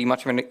doesn't seem to be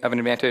much of an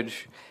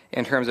advantage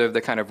in terms of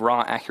the kind of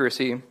raw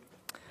accuracy.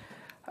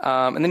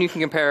 And then you can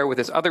compare with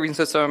this other recent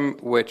system,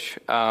 which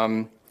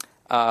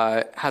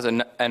has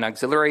an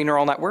auxiliary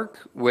neural network,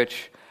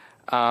 which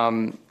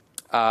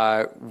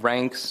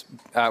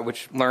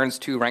which learns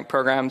to rank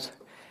programs.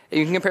 And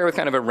you can compare with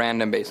kind of a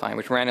random baseline,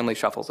 which randomly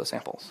shuffles the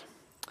samples.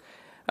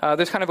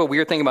 There's kind of a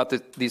weird thing about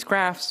these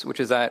graphs, which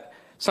is that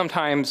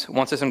sometimes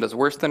one system does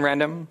worse than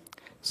random.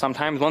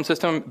 Sometimes one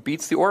system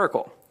beats the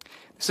oracle.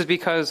 This is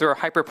because there are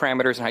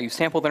hyperparameters in how you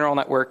sample the neural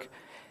network,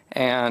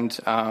 and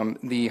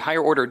the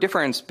higher order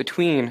difference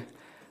between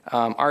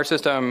our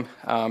system,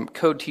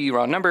 Code T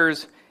raw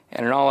numbers,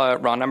 and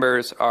Inala raw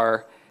numbers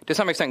are to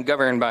some extent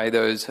governed by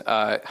those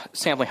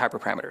sampling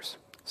hyperparameters.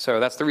 So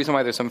that's the reason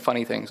why there's some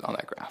funny things on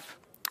that graph.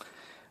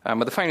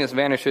 But the funniness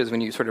vanishes when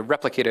you sort of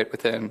replicate it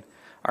within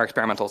our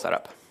experimental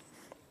setup.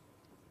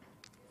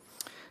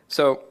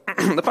 So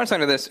the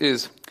punchline of this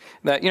is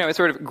that it's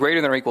sort of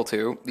greater than or equal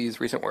to these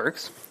recent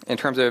works in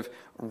terms of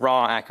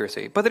raw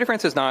accuracy, but the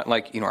difference is not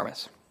like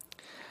enormous.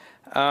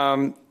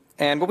 And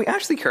what we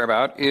actually care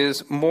about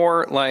is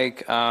more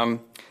like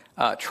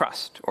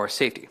trust or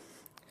safety.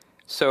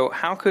 So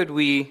how could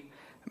we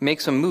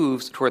make some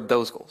moves toward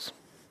those goals?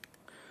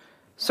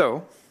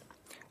 So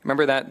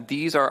remember that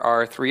these are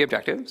our three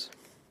objectives.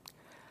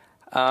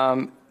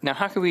 Now,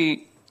 how can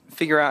we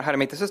figure out how to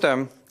make the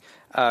system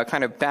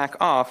kind of back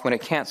off when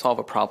it can't solve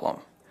a problem?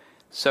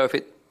 So if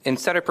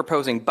instead of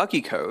proposing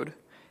buggy code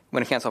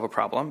when it can't solve a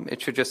problem,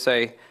 it should just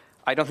say,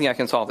 I don't think I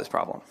can solve this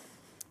problem.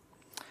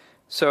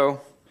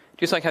 So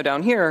just like how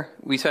down here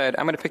we said,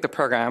 I'm going to pick the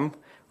program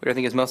which I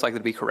think is most likely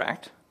to be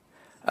correct.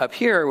 Up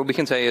here, what we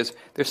can say is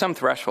there's some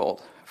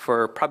threshold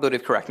for probability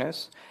of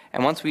correctness.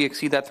 And once we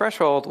exceed that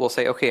threshold, we'll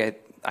say, okay,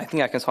 I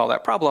think I can solve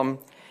that problem.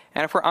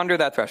 And if we're under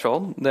that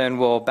threshold, then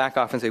we'll back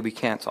off and say we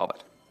can't solve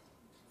it.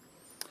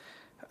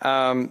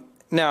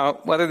 Now,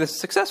 whether this is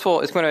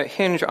successful is going to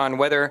hinge on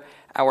whether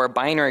our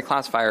binary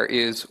classifier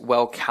is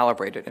well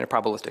calibrated in a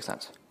probabilistic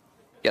sense.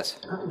 Yes?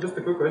 Just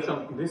a quick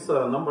question. These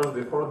numbers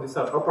before, these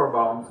are upper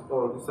bounds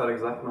or these are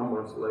exact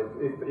numbers? Like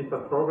if a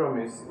program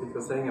is, if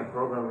you're saying a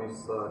program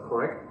is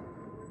correct,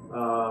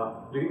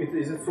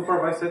 is it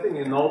supervised setting?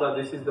 You know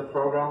that this is the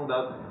program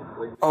that...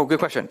 Like... Oh, good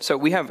question. So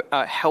we have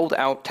held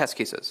out test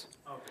cases.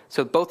 Okay.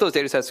 So both those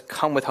data sets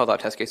come with held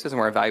out test cases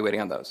and we're evaluating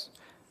on those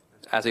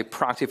as a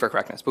proxy for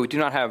correctness. But we do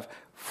not have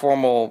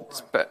formal,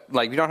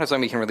 we don't have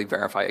something we can really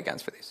verify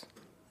against for these.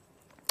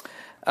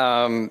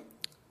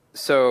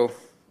 So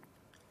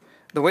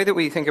the way that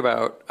we think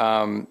about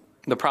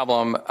the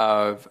problem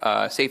of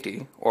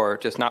safety, or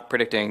just not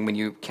predicting when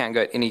you can't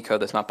get any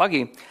code that's not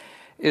buggy,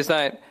 is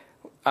that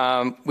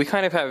we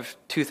kind of have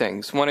two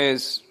things. One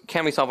is,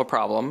 can we solve a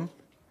problem?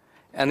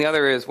 And the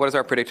other is, what is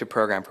our predicted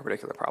program for a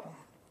particular problem?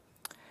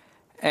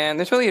 And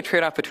there's really a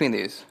trade-off between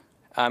these.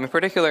 In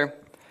particular,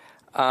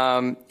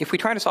 if we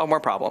try to solve more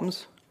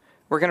problems,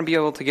 we're going to be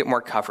able to get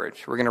more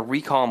coverage. We're going to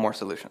recall more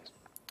solutions.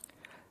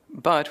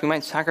 But we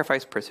might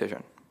sacrifice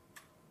precision,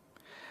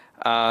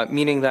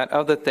 meaning that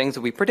of the things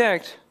that we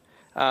predict,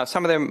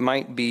 some of them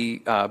might be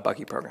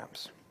buggy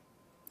programs.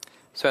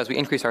 So as we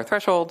increase our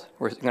threshold,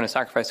 we're going to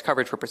sacrifice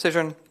coverage for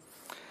precision,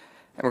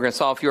 and we're going to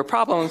solve fewer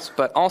problems,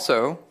 but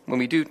also, when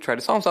we do try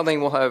to solve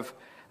something, we'll have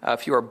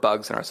fewer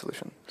bugs in our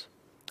solutions.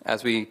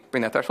 As we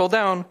bring that threshold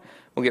down,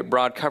 we'll get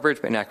broad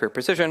coverage but inaccurate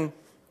precision,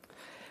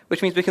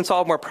 which means we can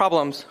solve more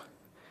problems,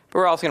 but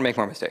we're also going to make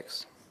more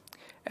mistakes.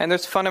 And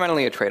there's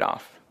fundamentally a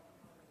trade-off.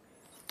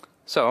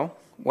 So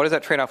what does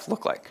that trade-off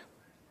look like?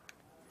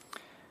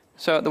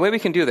 So the way we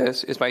can do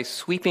this is by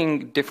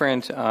sweeping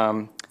different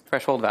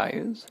threshold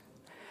values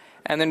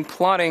and then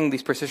plotting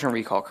these precision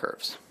recall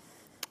curves.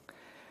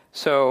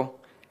 So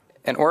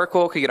an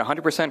oracle could get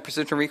 100%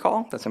 precision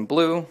recall, that's in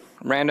blue.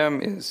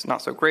 Random is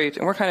not so great,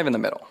 and we're kind of in the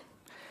middle.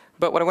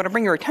 But what I want to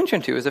bring your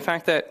attention to is the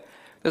fact that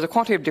there's a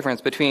quantitative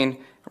difference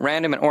between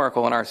random and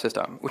oracle in our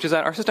system, which is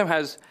that our system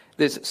has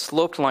this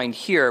sloped line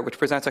here, which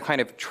presents a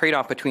kind of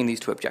trade-off between these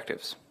two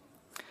objectives.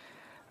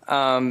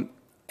 And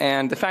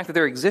the fact that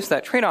there exists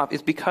that trade-off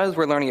is because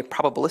we're learning a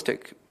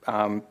probabilistic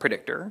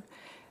predictor.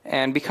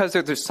 And because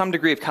there's some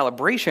degree of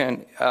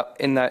calibration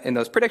in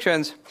those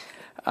predictions,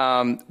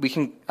 we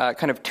can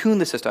kind of tune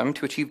the system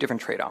to achieve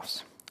different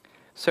trade-offs.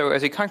 So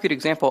as a concrete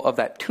example of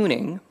that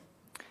tuning,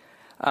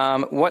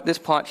 what this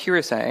plot here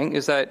is saying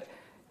is that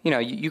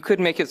you could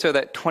make it so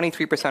that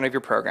 23% of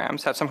your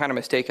programs have some kind of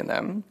mistake in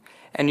them,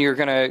 and you're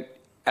going to,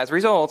 as a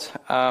result,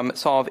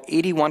 solve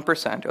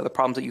 81% of the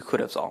problems that you could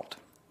have solved.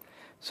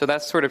 So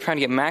that's sort of trying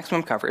to get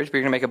maximum coverage, but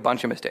you're going to make a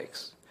bunch of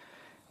mistakes.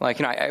 Like,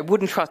 I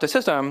wouldn't trust a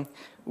system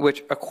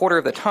which a quarter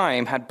of the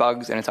time had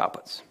bugs in its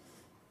outputs.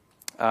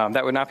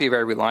 That would not be a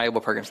very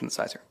reliable program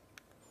synthesizer.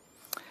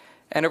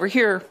 And over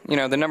here,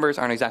 the numbers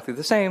aren't exactly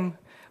the same,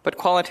 but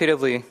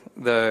qualitatively,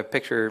 the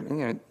picture,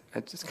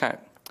 it's kind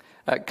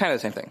of the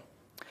same thing.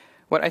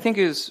 What I think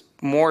is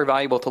more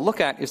valuable to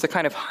look at is the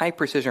kind of high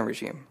precision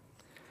regime.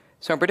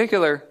 So in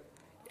particular,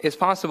 it's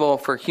possible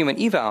for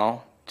human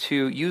eval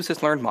to use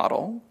this learned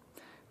model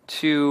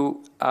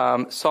to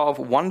solve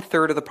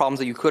 1/3 of the problems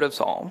that you could have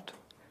solved,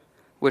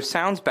 which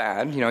sounds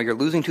bad. You're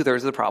losing 2/3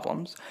 of the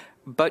problems,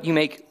 but you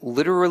make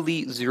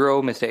literally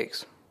 0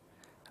 mistakes.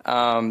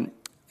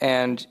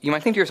 And you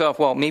might think to yourself,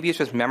 well, maybe it's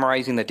just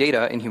memorizing the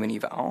data in human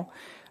eval.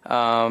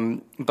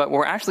 But what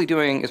we're actually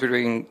doing is we're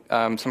doing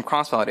some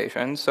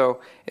cross-validation. So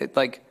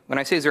when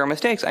I say 0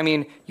 mistakes, I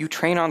mean you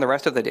train on the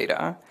rest of the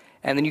data,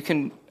 and then you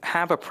can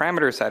have a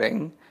parameter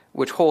setting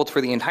which holds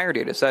for the entire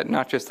data set,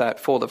 not just that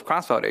fold of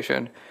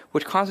cross-validation,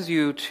 which causes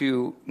you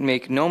to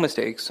make no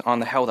mistakes on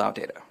the held-out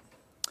data.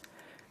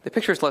 The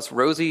picture is less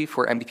rosy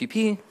for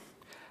MBPP.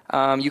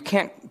 You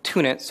can't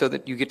tune it so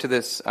that you get to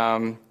this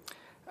to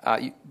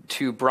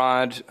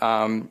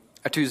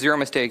 0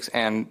 mistakes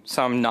and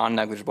some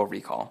non-negligible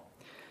recall.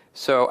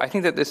 So I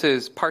think that this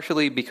is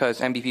partially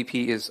because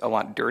MBPP is a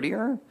lot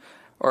dirtier,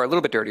 or a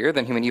little bit dirtier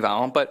than human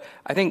eval, but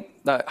I think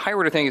the higher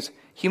order thing is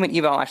human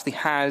eval actually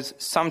has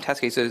some test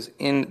cases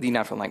in the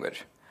natural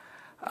language.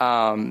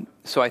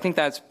 So I think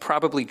that's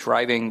probably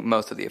driving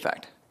most of the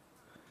effect.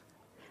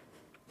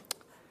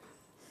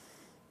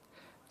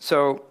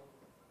 So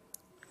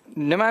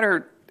no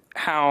matter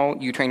how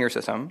you train your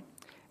system,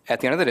 at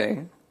the end of the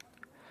day,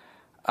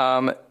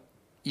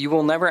 you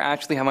will never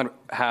actually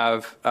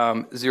have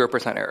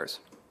 0% errors.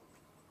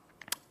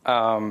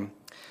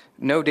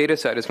 No data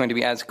set is going to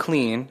be as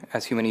clean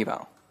as human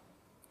eval.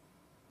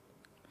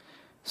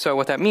 So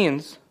what that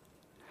means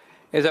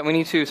is that we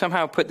need to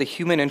somehow put the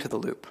human into the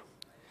loop.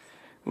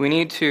 We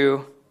need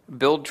to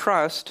build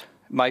trust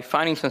by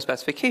finding some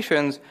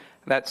specifications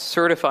that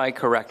certify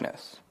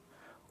correctness.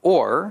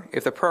 Or,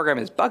 if the program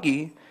is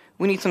buggy,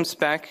 we need some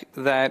spec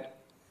that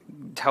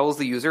tells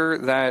the user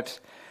that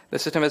the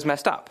system is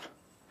messed up.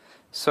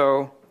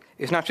 So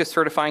it's not just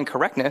certifying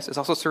correctness, it's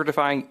also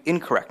certifying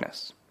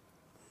incorrectness.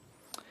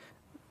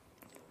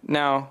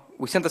 Now,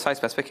 we synthesize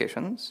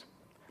specifications.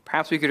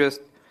 Perhaps we could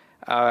just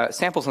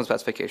sample some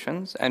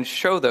specifications and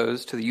show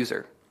those to the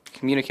user,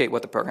 communicate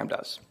what the program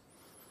does.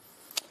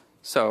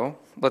 So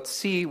let's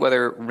see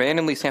whether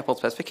randomly sampled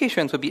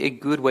specifications would be a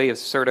good way of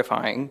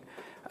certifying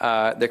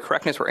the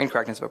correctness or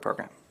incorrectness of a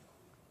program.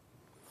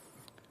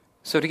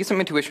 So to get some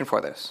intuition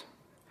for this,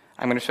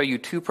 I'm going to show you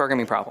two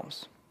programming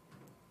problems.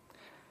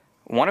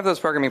 One of those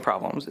programming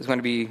problems is going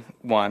to be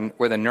one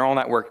where the neural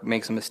network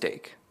makes a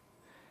mistake.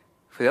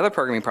 For the other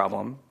programming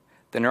problem,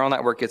 the neural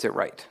network gets it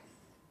right.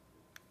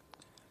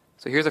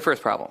 So here's the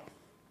first problem.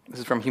 This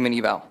is from human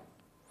eval.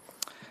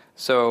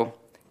 So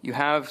you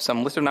have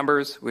some list of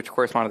numbers which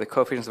correspond to the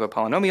coefficients of a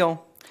polynomial.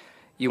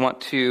 You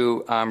want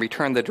to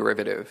return the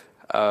derivative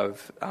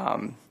of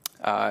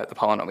the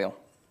polynomial.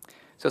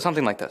 So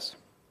something like this.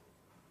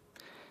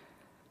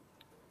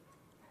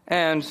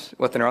 And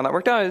what the neural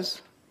network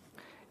does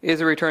is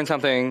it returns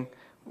something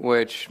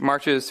which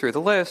marches through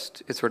the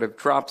list. It sort of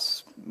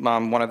drops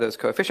one of those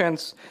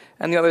coefficients,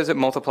 and the others it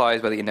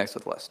multiplies by the index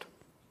of the list.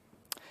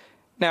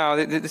 Now,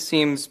 this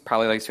seems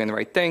probably like it's doing the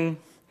right thing.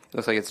 It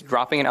looks like it's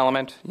dropping an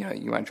element.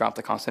 You want to drop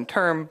the constant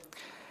term.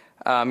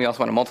 You also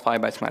want to multiply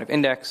by some kind of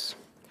index.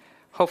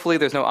 Hopefully,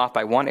 there's no off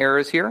by one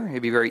errors here.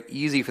 It'd be very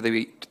easy for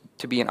there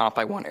to be an off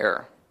by one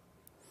error.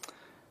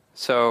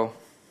 So,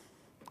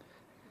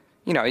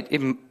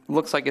 it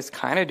looks like it's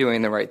kind of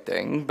doing the right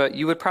thing, but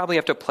you would probably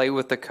have to play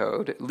with the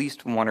code at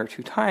least one or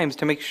two times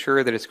to make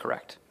sure that it's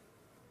correct.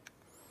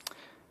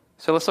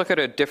 So let's look at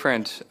a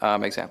different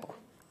example.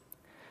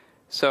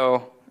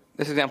 So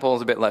this example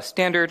is a bit less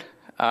standard.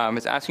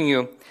 It's asking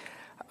you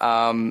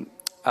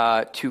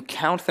to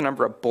count the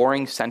number of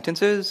boring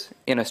sentences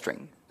in a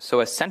string. So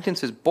a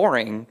sentence is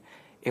boring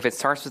if it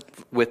starts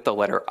with the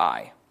letter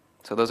I.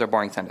 So those are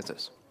boring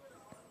sentences.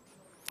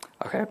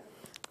 Okay.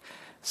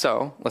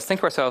 So let's think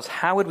to ourselves,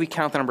 how would we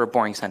count the number of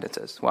boring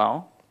sentences?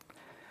 Well,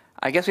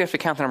 I guess we have to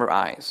count the number of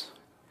I's.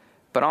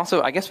 But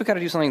also, I guess we've got to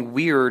do something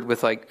weird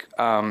with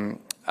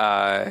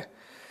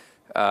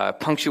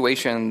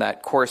punctuation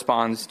that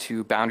corresponds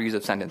to boundaries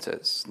of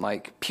sentences,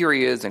 like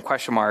periods and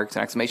question marks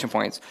and exclamation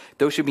points.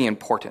 Those should be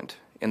important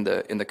in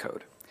the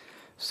code.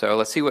 So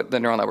let's see what the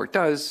neural network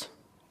does.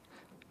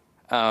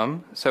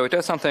 So it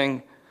does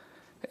something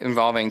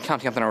involving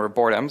counting up the number of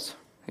boredoms.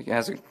 It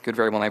has a good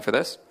variable name for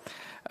this.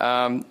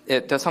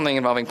 It does something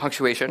involving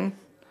punctuation.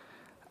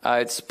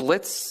 It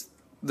splits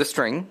the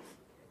string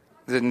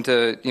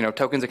into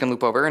tokens it can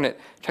loop over, and it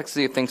checks to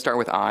see if things start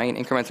with I and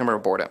increments the number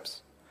of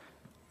boredoms.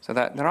 So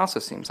that also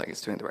seems like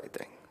it's doing the right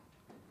thing.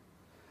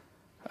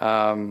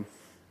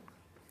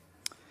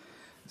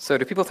 So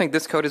do people think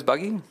this code is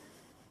buggy? Do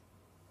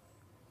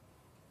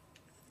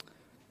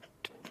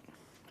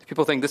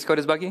people think this code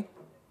is buggy?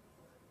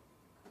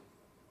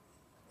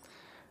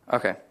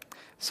 Okay.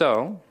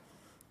 So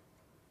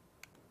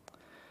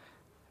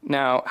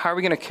now, how are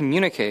we going to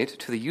communicate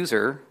to the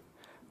user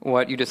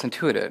what you just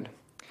intuited?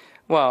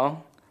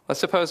 Well, let's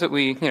suppose that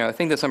we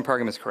think that some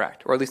program is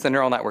correct, or at least the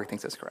neural network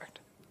thinks it's correct.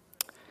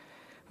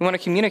 We want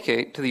to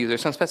communicate to the user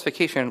some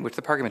specification which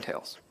the program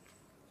entails.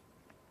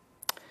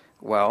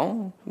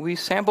 Well, we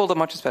sampled a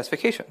bunch of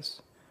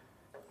specifications.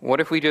 What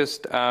if we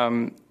just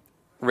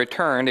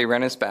returned a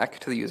random spec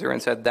to the user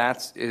and said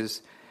this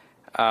is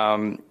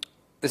an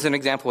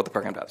example of what the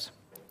program does.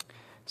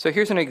 So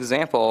here's an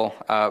example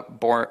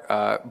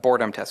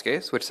boredom test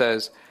case, which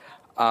says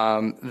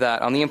that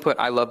on the input,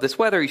 I love this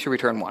weather, you should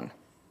return 1.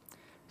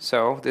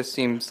 So this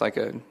seems like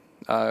it's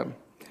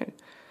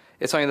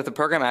something that the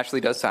program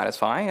actually does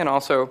satisfy. And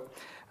also,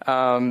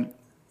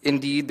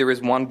 indeed, there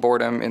is one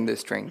boredom in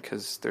this string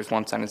because there's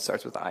one sentence that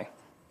starts with I.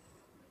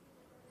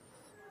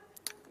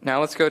 Now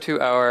let's go to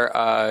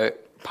our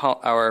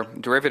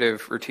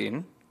derivative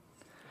routine.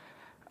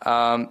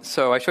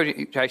 So I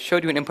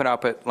showed you an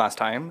input-output last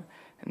time.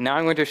 Now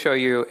I'm going to show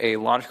you a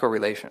logical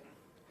relation.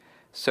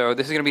 So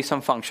this is going to be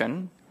some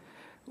function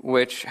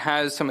which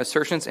has some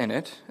assertions in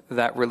it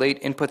that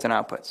relate inputs and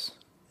outputs.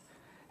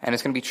 And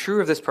it's going to be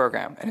true of this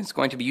program, and it's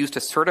going to be used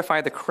to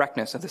certify the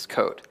correctness of this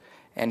code.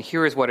 And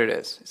here is what it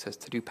is. It says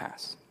to do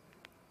pass.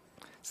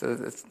 So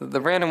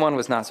the random one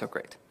was not so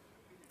great.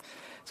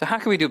 So how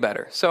can we do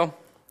better? So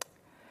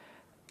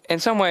in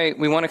some way,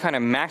 we want to kind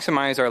of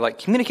maximize our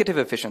communicative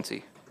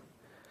efficiency.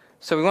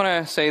 So we want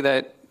to say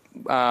that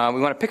we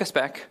want to pick a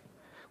spec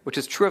which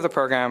is true of the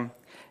program,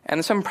 and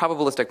there's some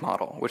probabilistic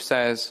model which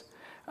says,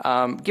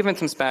 given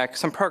some spec,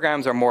 some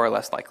programs are more or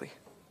less likely.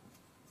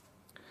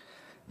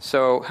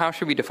 So how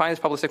should we define this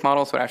probabilistic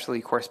model so it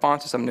actually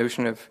corresponds to some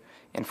notion of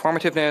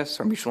informativeness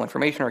or mutual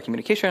information or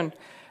communication?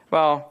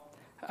 Well,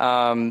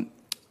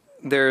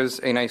 there's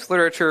a nice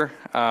literature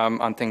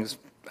on things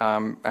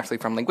actually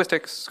from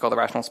linguistics. It's called the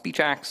Rational Speech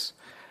Acts,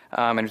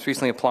 and it's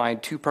recently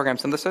applied to program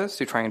synthesis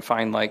to try and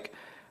find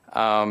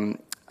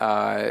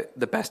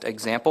the best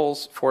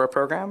examples for a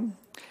program.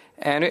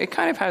 And it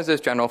kind of has this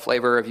general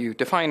flavor of you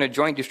define a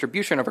joint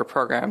distribution of our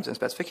programs and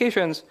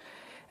specifications,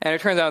 And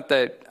it turns out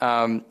that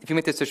if you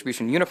make this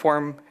distribution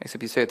uniform,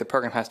 except you say that the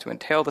program has to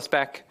entail the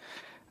spec,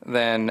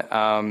 then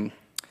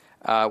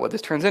what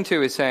this turns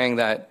into is saying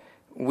that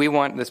we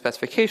want the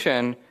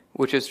specification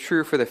which is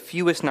true for the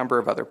fewest number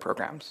of other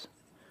programs.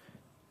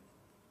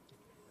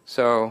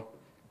 So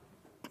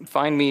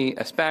find me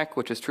a spec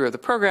which is true of the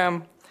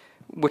program,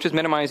 which is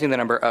minimizing the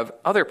number of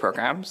other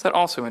programs that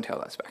also entail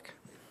that spec.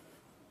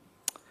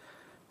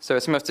 So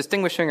it's the most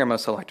distinguishing or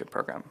most selective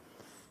program.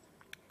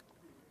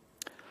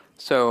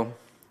 So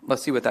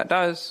let's see what that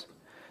does.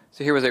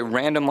 So here was a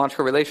random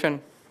logical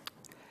relation,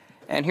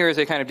 and here is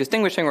a kind of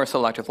distinguishing or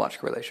selective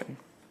logical relation.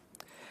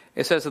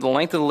 It says that the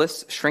length of the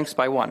list shrinks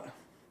by 1.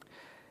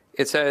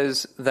 It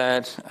says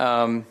that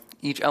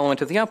each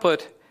element of the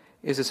output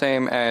is the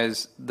same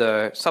as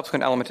the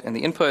subsequent element in the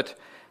input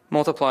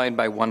multiplied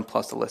by 1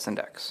 plus the list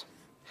index.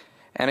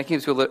 And it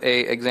gives you an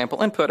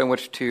example input in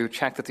which to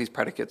check that these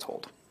predicates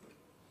hold.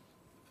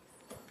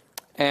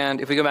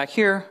 And if we go back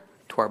here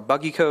to our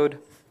buggy code,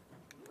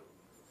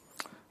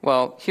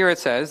 well, here it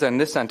says that in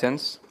this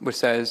sentence, which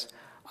says,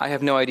 I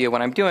have no idea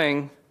what I'm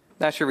doing,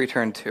 that should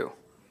return 2.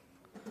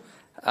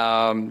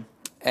 And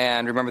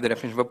remember the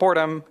definition of a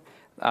boredom.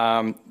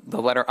 The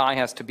letter I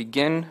has to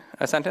begin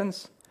a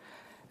sentence.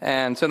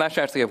 And so that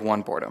should actually have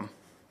 1 boredom.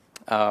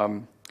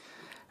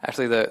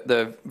 Actually,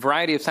 the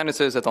variety of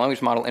sentences that the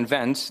language model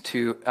invents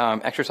to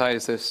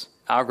exercise this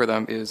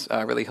algorithm is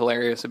really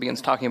hilarious. It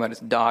begins talking about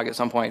its dog at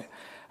some point,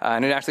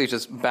 and it actually is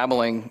just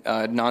babbling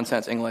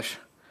nonsense English.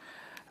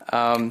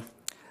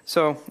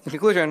 So, in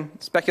conclusion,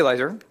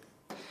 Speculizer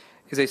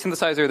is a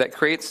synthesizer that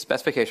creates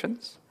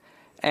specifications,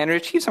 and it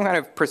achieves some kind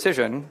of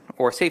precision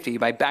or safety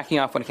by backing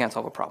off when it can't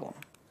solve a problem.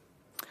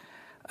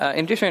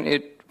 In addition,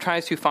 it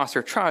tries to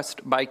foster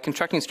trust by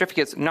constructing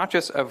certificates not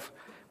just of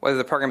whether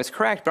the program is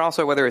correct, but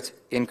also whether it's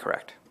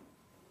incorrect.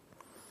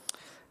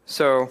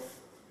 So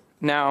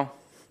now,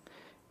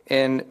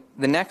 in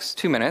the next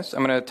 2 minutes,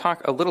 I'm going to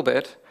talk a little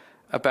bit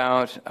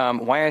about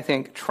why I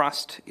think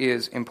trust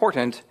is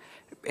important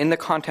in the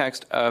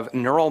context of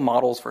neural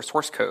models for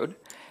source code,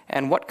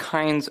 and what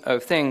kinds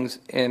of things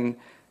in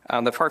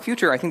the far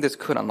future I think this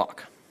could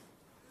unlock.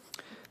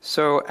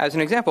 So as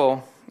an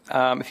example,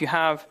 if you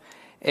have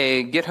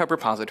a GitHub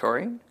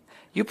repository,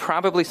 you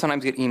probably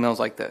sometimes get emails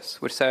like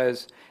this, which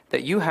says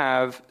that you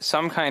have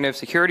some kind of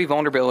security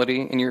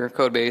vulnerability in your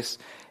code base,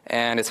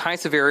 and it's high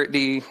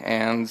severity,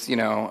 and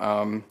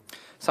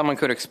someone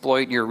could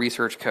exploit your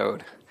research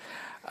code.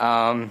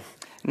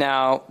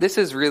 Now, this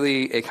is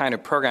really a kind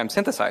of program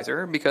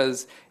synthesizer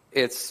because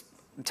it's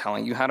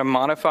telling you how to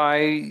modify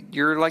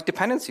your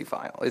dependency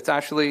file. It's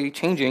actually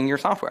changing your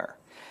software,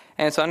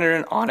 and it's done in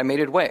an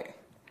automated way.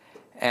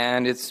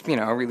 And it's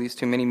released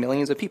to many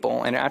millions of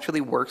people, and it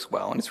actually works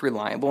well, and it's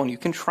reliable, and you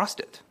can trust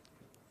it.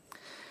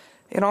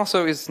 It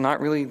also is not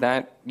really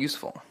that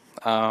useful.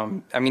 I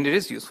mean, it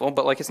is useful,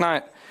 but you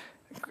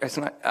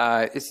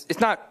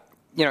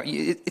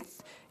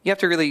have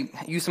to really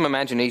use some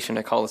imagination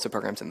to call this a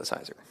program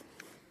synthesizer.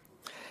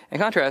 In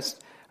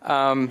contrast,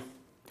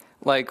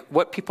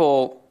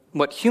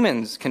 what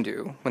humans can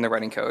do when they're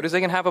writing code is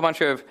they can have a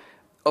bunch of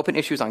open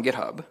issues on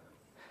GitHub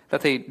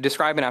that they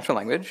describe in natural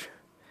language,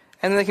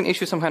 and then they can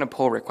issue some kind of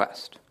pull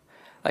request.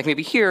 Like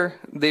maybe here,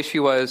 the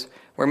issue was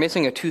we're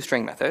missing a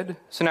toString method,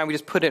 so now we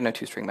just put it in a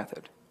toString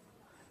method.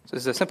 So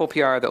this is a simple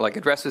PR that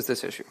addresses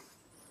this issue.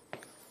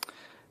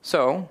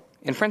 So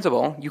in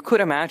principle, you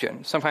could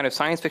imagine some kind of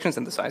science fiction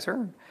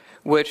synthesizer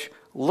which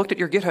looked at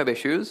your GitHub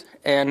issues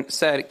and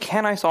said,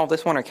 can I solve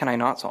this one or can I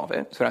not solve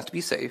it? So it has to be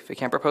safe. It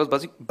can't propose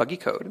buggy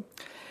code.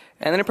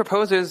 And then it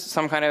proposes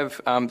some kind of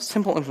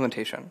simple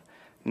implementation.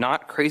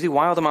 Not crazy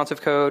wild amounts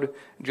of code,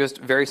 just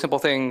very simple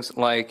things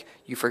like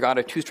you forgot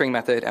a toString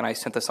method and I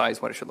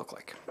synthesized what it should look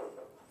like.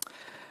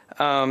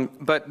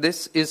 But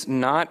this is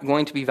not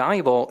going to be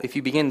valuable if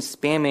you begin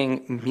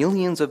spamming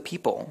millions of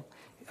people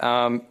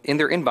in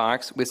their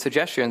inbox with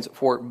suggestions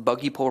for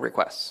buggy pull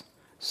requests.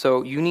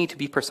 So you need to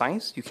be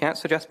precise. You can't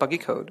suggest buggy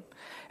code.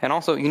 And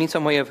also, you need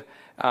some way of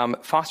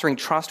fostering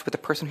trust with the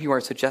person who you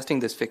are suggesting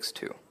this fix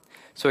to.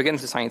 So again,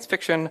 this is science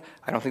fiction.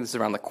 I don't think this is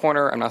around the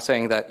corner. I'm not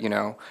saying that,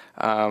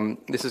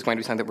 this is going to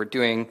be something that we're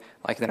doing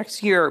in the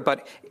next year.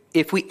 But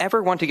if we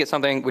ever want to get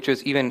something which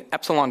is even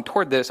epsilon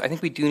toward this, I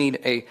think we do need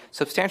a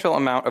substantial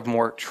amount of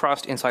more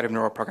trust inside of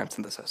neural program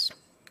synthesis.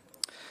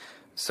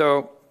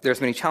 So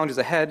there's many challenges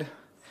ahead.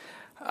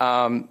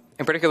 In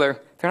particular,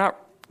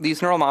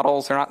 these neural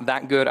models are not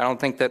that good. I don't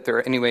think that they're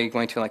in any way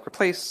going to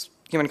replace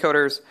human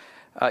coders.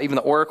 Even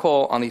the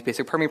oracle on these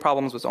basic programming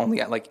problems was only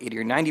at 80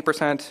 or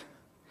 90%.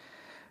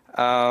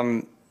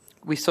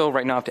 We still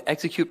right now have to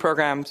execute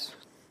programs.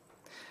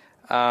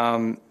 We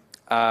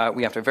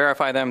have to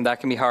verify them. That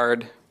can be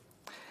hard.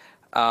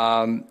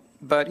 But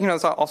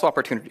there's also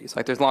opportunities.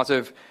 There's lots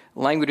of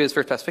languages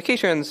for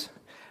specifications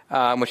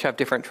which have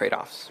different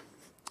trade-offs.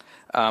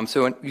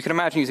 So you can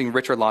imagine using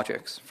richer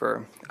logics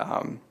for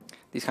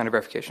these kind of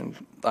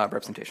verification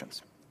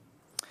representations.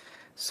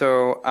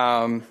 So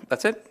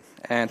that's it,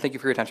 and thank you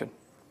for your attention.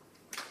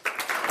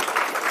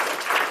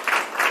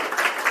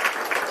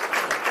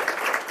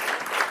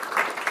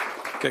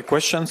 Okay,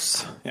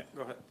 questions? Yeah,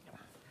 go ahead.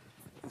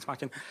 Thanks,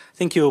 Martin.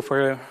 Thank you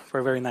for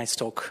a very nice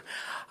talk.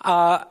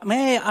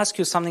 May I ask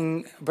you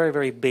something very,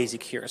 very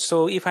basic here?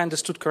 So if I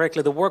understood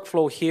correctly, the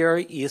workflow here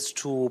is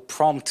to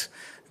prompt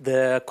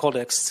the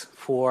codecs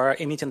for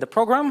emitting the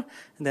program,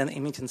 and then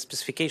emitting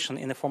specification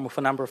in the form of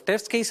a number of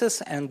test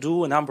cases, and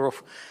do a number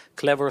of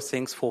clever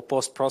things for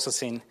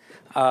post-processing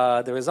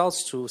the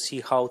results to see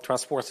how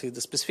trustworthy is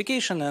the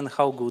specification and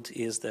how good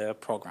is the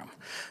program.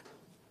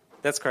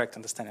 That's correct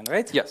understanding,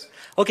 right? Yes.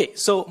 Okay,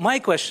 so my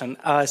question,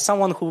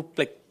 someone who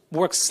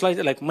works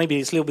slightly, maybe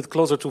it's a little bit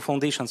closer to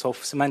foundations of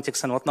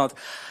semantics and whatnot,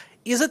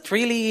 is it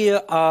really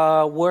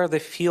where the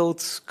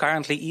field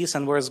currently is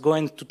and where it's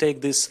going to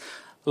take these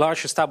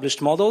large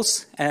established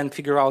models and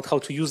figure out how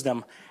to use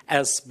them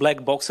as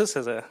black boxes,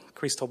 as a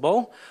crystal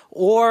ball?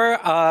 Or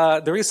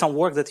there is some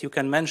work that you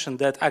can mention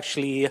that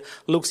actually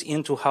looks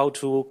into how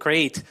to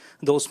create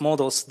those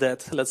models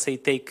that, let's say,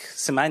 take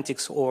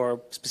semantics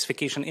or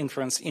specification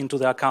inference into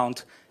the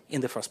account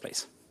in the first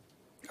place?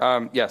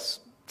 Yes.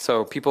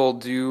 So people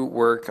do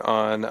work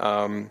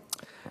on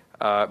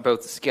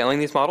both scaling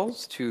these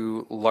models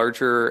to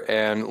larger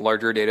and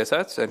larger data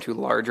sets and to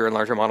larger and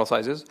larger model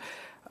sizes.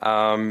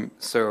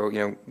 So,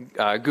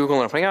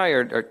 Google and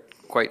OpenAI are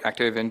quite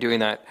active in doing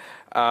that.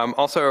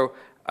 Also,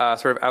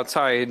 sort of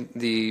outside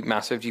the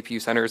massive GPU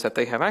centers that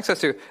they have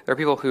access to, there are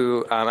people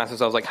who ask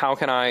themselves, like, how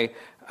can I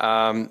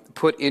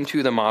put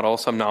into the model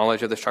some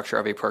knowledge of the structure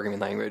of a programming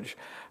language?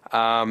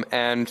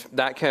 And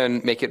that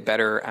can make it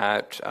better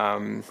at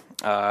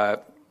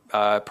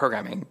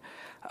programming.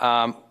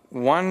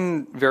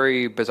 One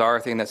very bizarre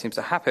thing that seems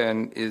to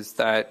happen is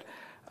that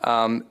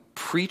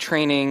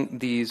pre-training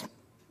these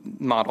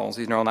models,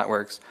 these neural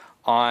networks,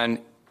 on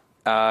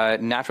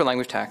natural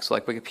language text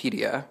like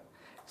Wikipedia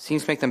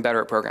seems to make them better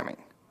at programming.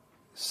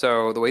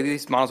 So the way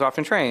these models are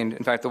often trained,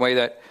 in fact, the way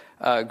that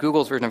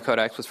Google's version of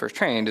Codex was first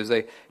trained is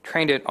they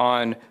trained it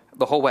on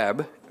the whole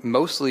web,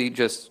 mostly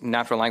just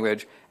natural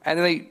language, and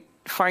then they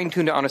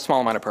fine-tuned it on a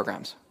small amount of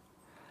programs.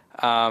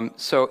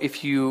 So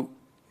if you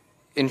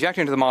inject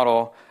into the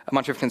model a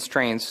bunch of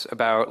constraints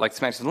about like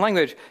semantics of the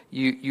language,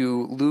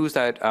 you lose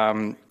that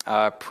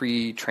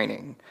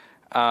pre-training.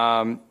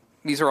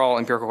 These are all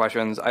empirical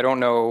questions. I don't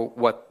know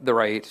what the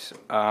right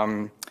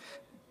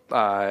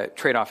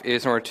trade-off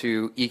is in order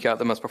to eke out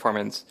the most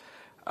performance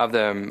of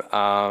them.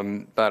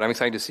 But I'm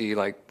excited to see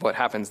like what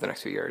happens the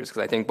next few years,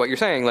 because I think what you're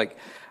saying, like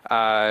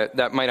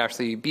that might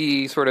actually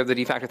be sort of the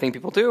de facto thing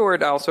people do, or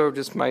it also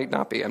just might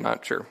not be. I'm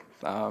not sure,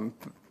 but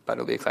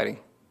it'll be exciting.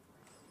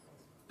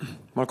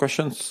 More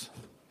questions?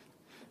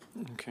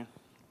 Okay.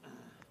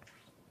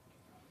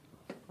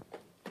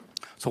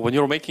 So when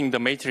you're making the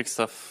matrix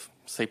of,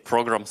 say,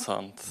 programs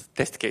and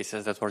test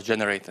cases that were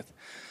generated,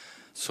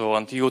 so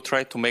until you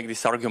try to make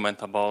this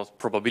argument about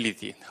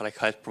probability, like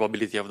high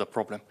probability of the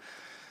problem,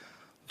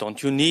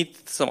 don't you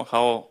need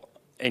somehow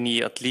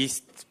any at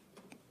least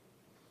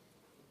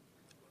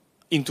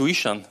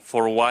intuition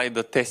for why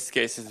the test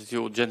cases that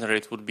you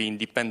generate would be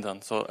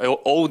independent? So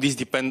all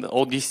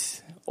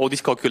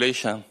this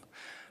calculation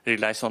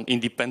relies on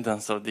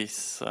independence of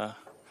these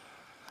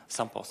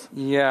samples.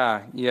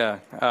 Yeah.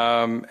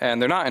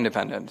 And they're not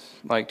independent.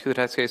 Like two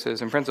test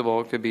cases in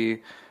principle could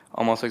be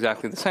almost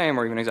exactly the same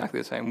or even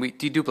exactly the same. We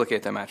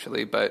deduplicate them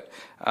actually, but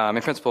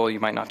in principle you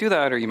might not do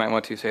that, or you might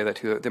want to say that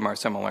two of them are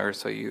similar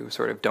so you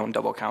sort of don't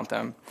double count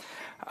them.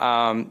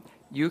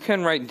 You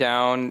can write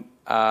down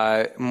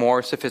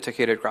more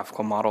sophisticated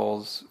graphical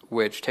models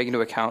which take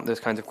into account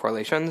those kinds of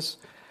correlations.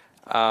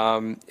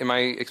 In my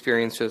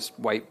experience, just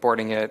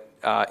whiteboarding it,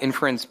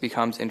 inference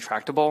becomes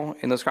intractable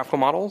in those graphical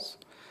models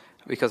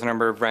because the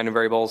number of random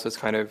variables is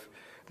kind of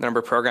the number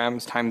of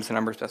programs times the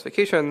number of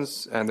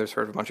specifications, and there's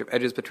sort of a bunch of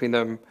edges between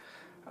them.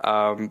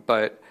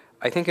 But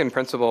I think in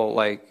principle,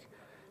 like,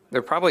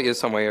 there probably is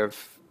some way of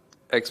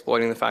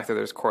exploiting the fact that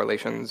there's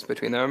correlations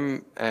between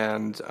them,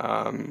 and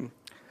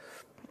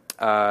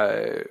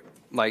the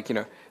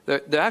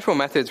actual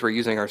methods we're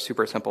using are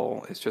super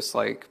simple. It's just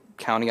like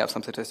counting up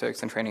some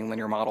statistics and training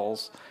linear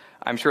models.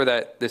 I'm sure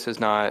that this is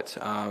not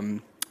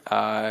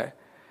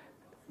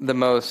the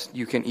most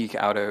you can eke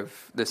out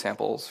of the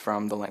samples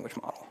from the language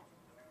model.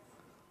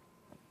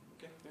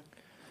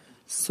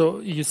 So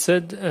you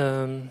said,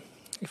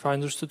 if I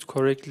understood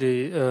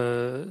correctly,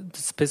 the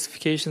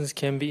specifications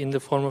can be in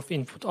the form of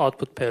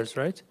input-output pairs,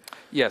 right?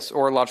 Yes,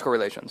 or logical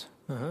relations.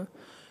 Uh-huh.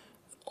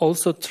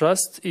 Also,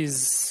 trust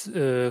is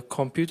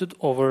computed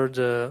over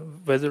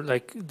whether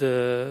like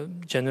the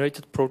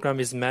generated program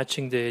is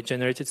matching the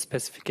generated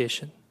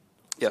specification.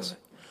 Yes.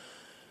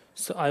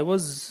 So I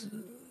was,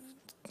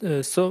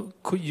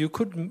 you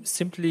could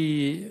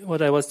simply,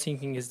 what I was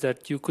thinking is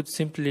that you could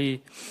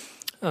simply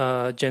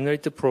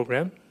generate the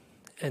program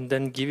and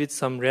then give it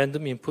some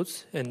random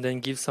inputs and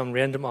then give some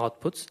random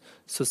outputs.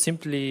 So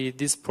simply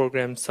this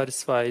program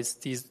satisfies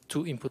these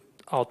two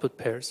input-output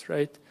pairs,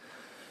 right?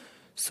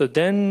 So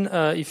then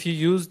if you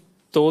use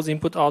those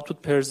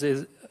input-output pairs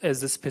as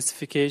the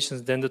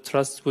specifications, then the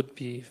trust would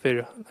be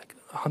very, like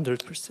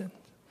 100%.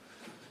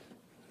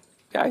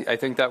 Yeah, I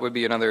think that would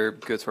be another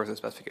good source of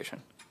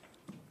specification.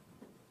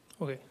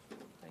 Okay,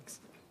 thanks.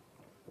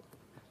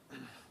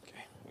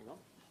 Okay, here we go.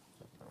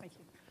 Thank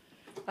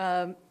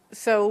you.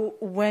 So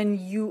when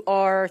you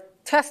are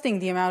testing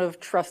the amount of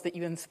trust that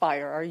you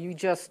inspire, are you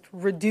just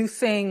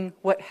reducing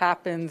what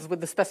happens with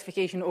the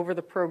specification over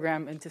the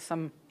program into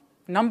some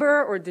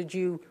number, or did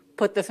you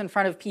put this in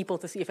front of people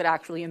to see if it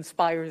actually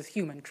inspires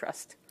human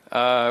trust?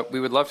 We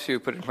would love to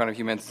put it in front of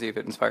humans to see if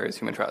it inspires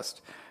human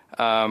trust.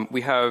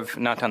 We have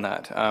not done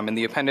that. In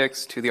the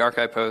appendix to the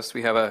archive post,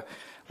 we have a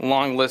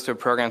long list of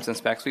programs and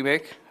specs we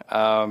make.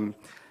 So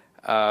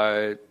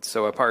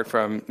apart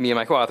from me and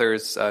my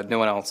co-authors, no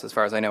one else, as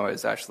far as I know,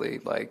 has actually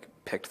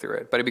picked through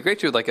it. But it'd be great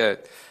to do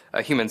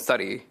a human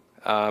study.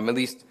 At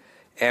least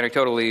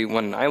anecdotally,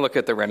 when I look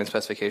at the random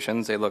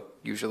specifications, they look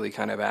usually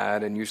kind of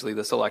bad, and usually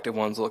the selective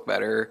ones look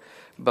better.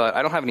 But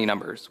I don't have any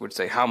numbers which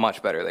say how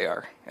much better they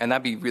are, and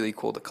that'd be really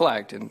cool to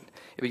collect, and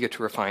it'd be good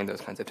to refine those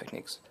kinds of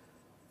techniques.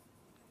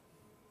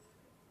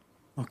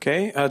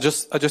 Okay, I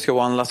just have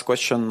one last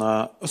question.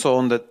 So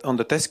on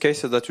the test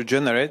cases that you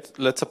generate,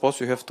 let's suppose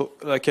you have to,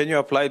 can you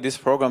apply these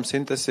program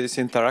synthesis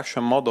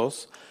interaction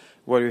models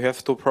where you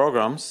have two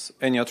programs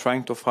and you're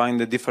trying to find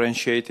the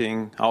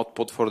differentiating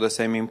output for the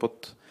same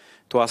input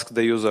to ask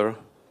the user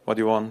what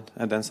you want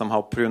and then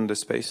somehow prune the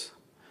space?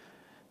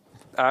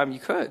 You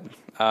could.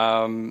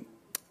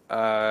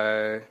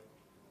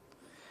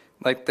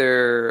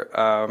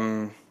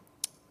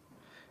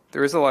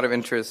 There is a lot of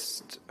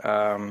interest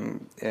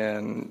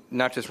in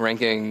not just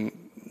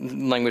ranking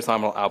language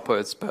model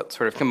outputs, but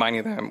sort of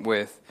combining them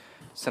with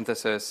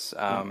synthesis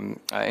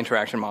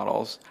interaction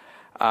models.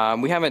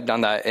 We haven't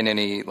done that in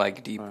any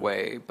deep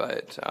way,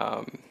 but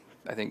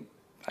I think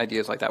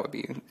ideas like that would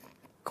be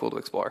cool to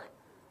explore.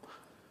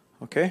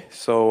 Okay,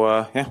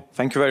 so yeah,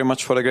 thank you very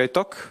much for the great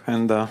talk,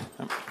 and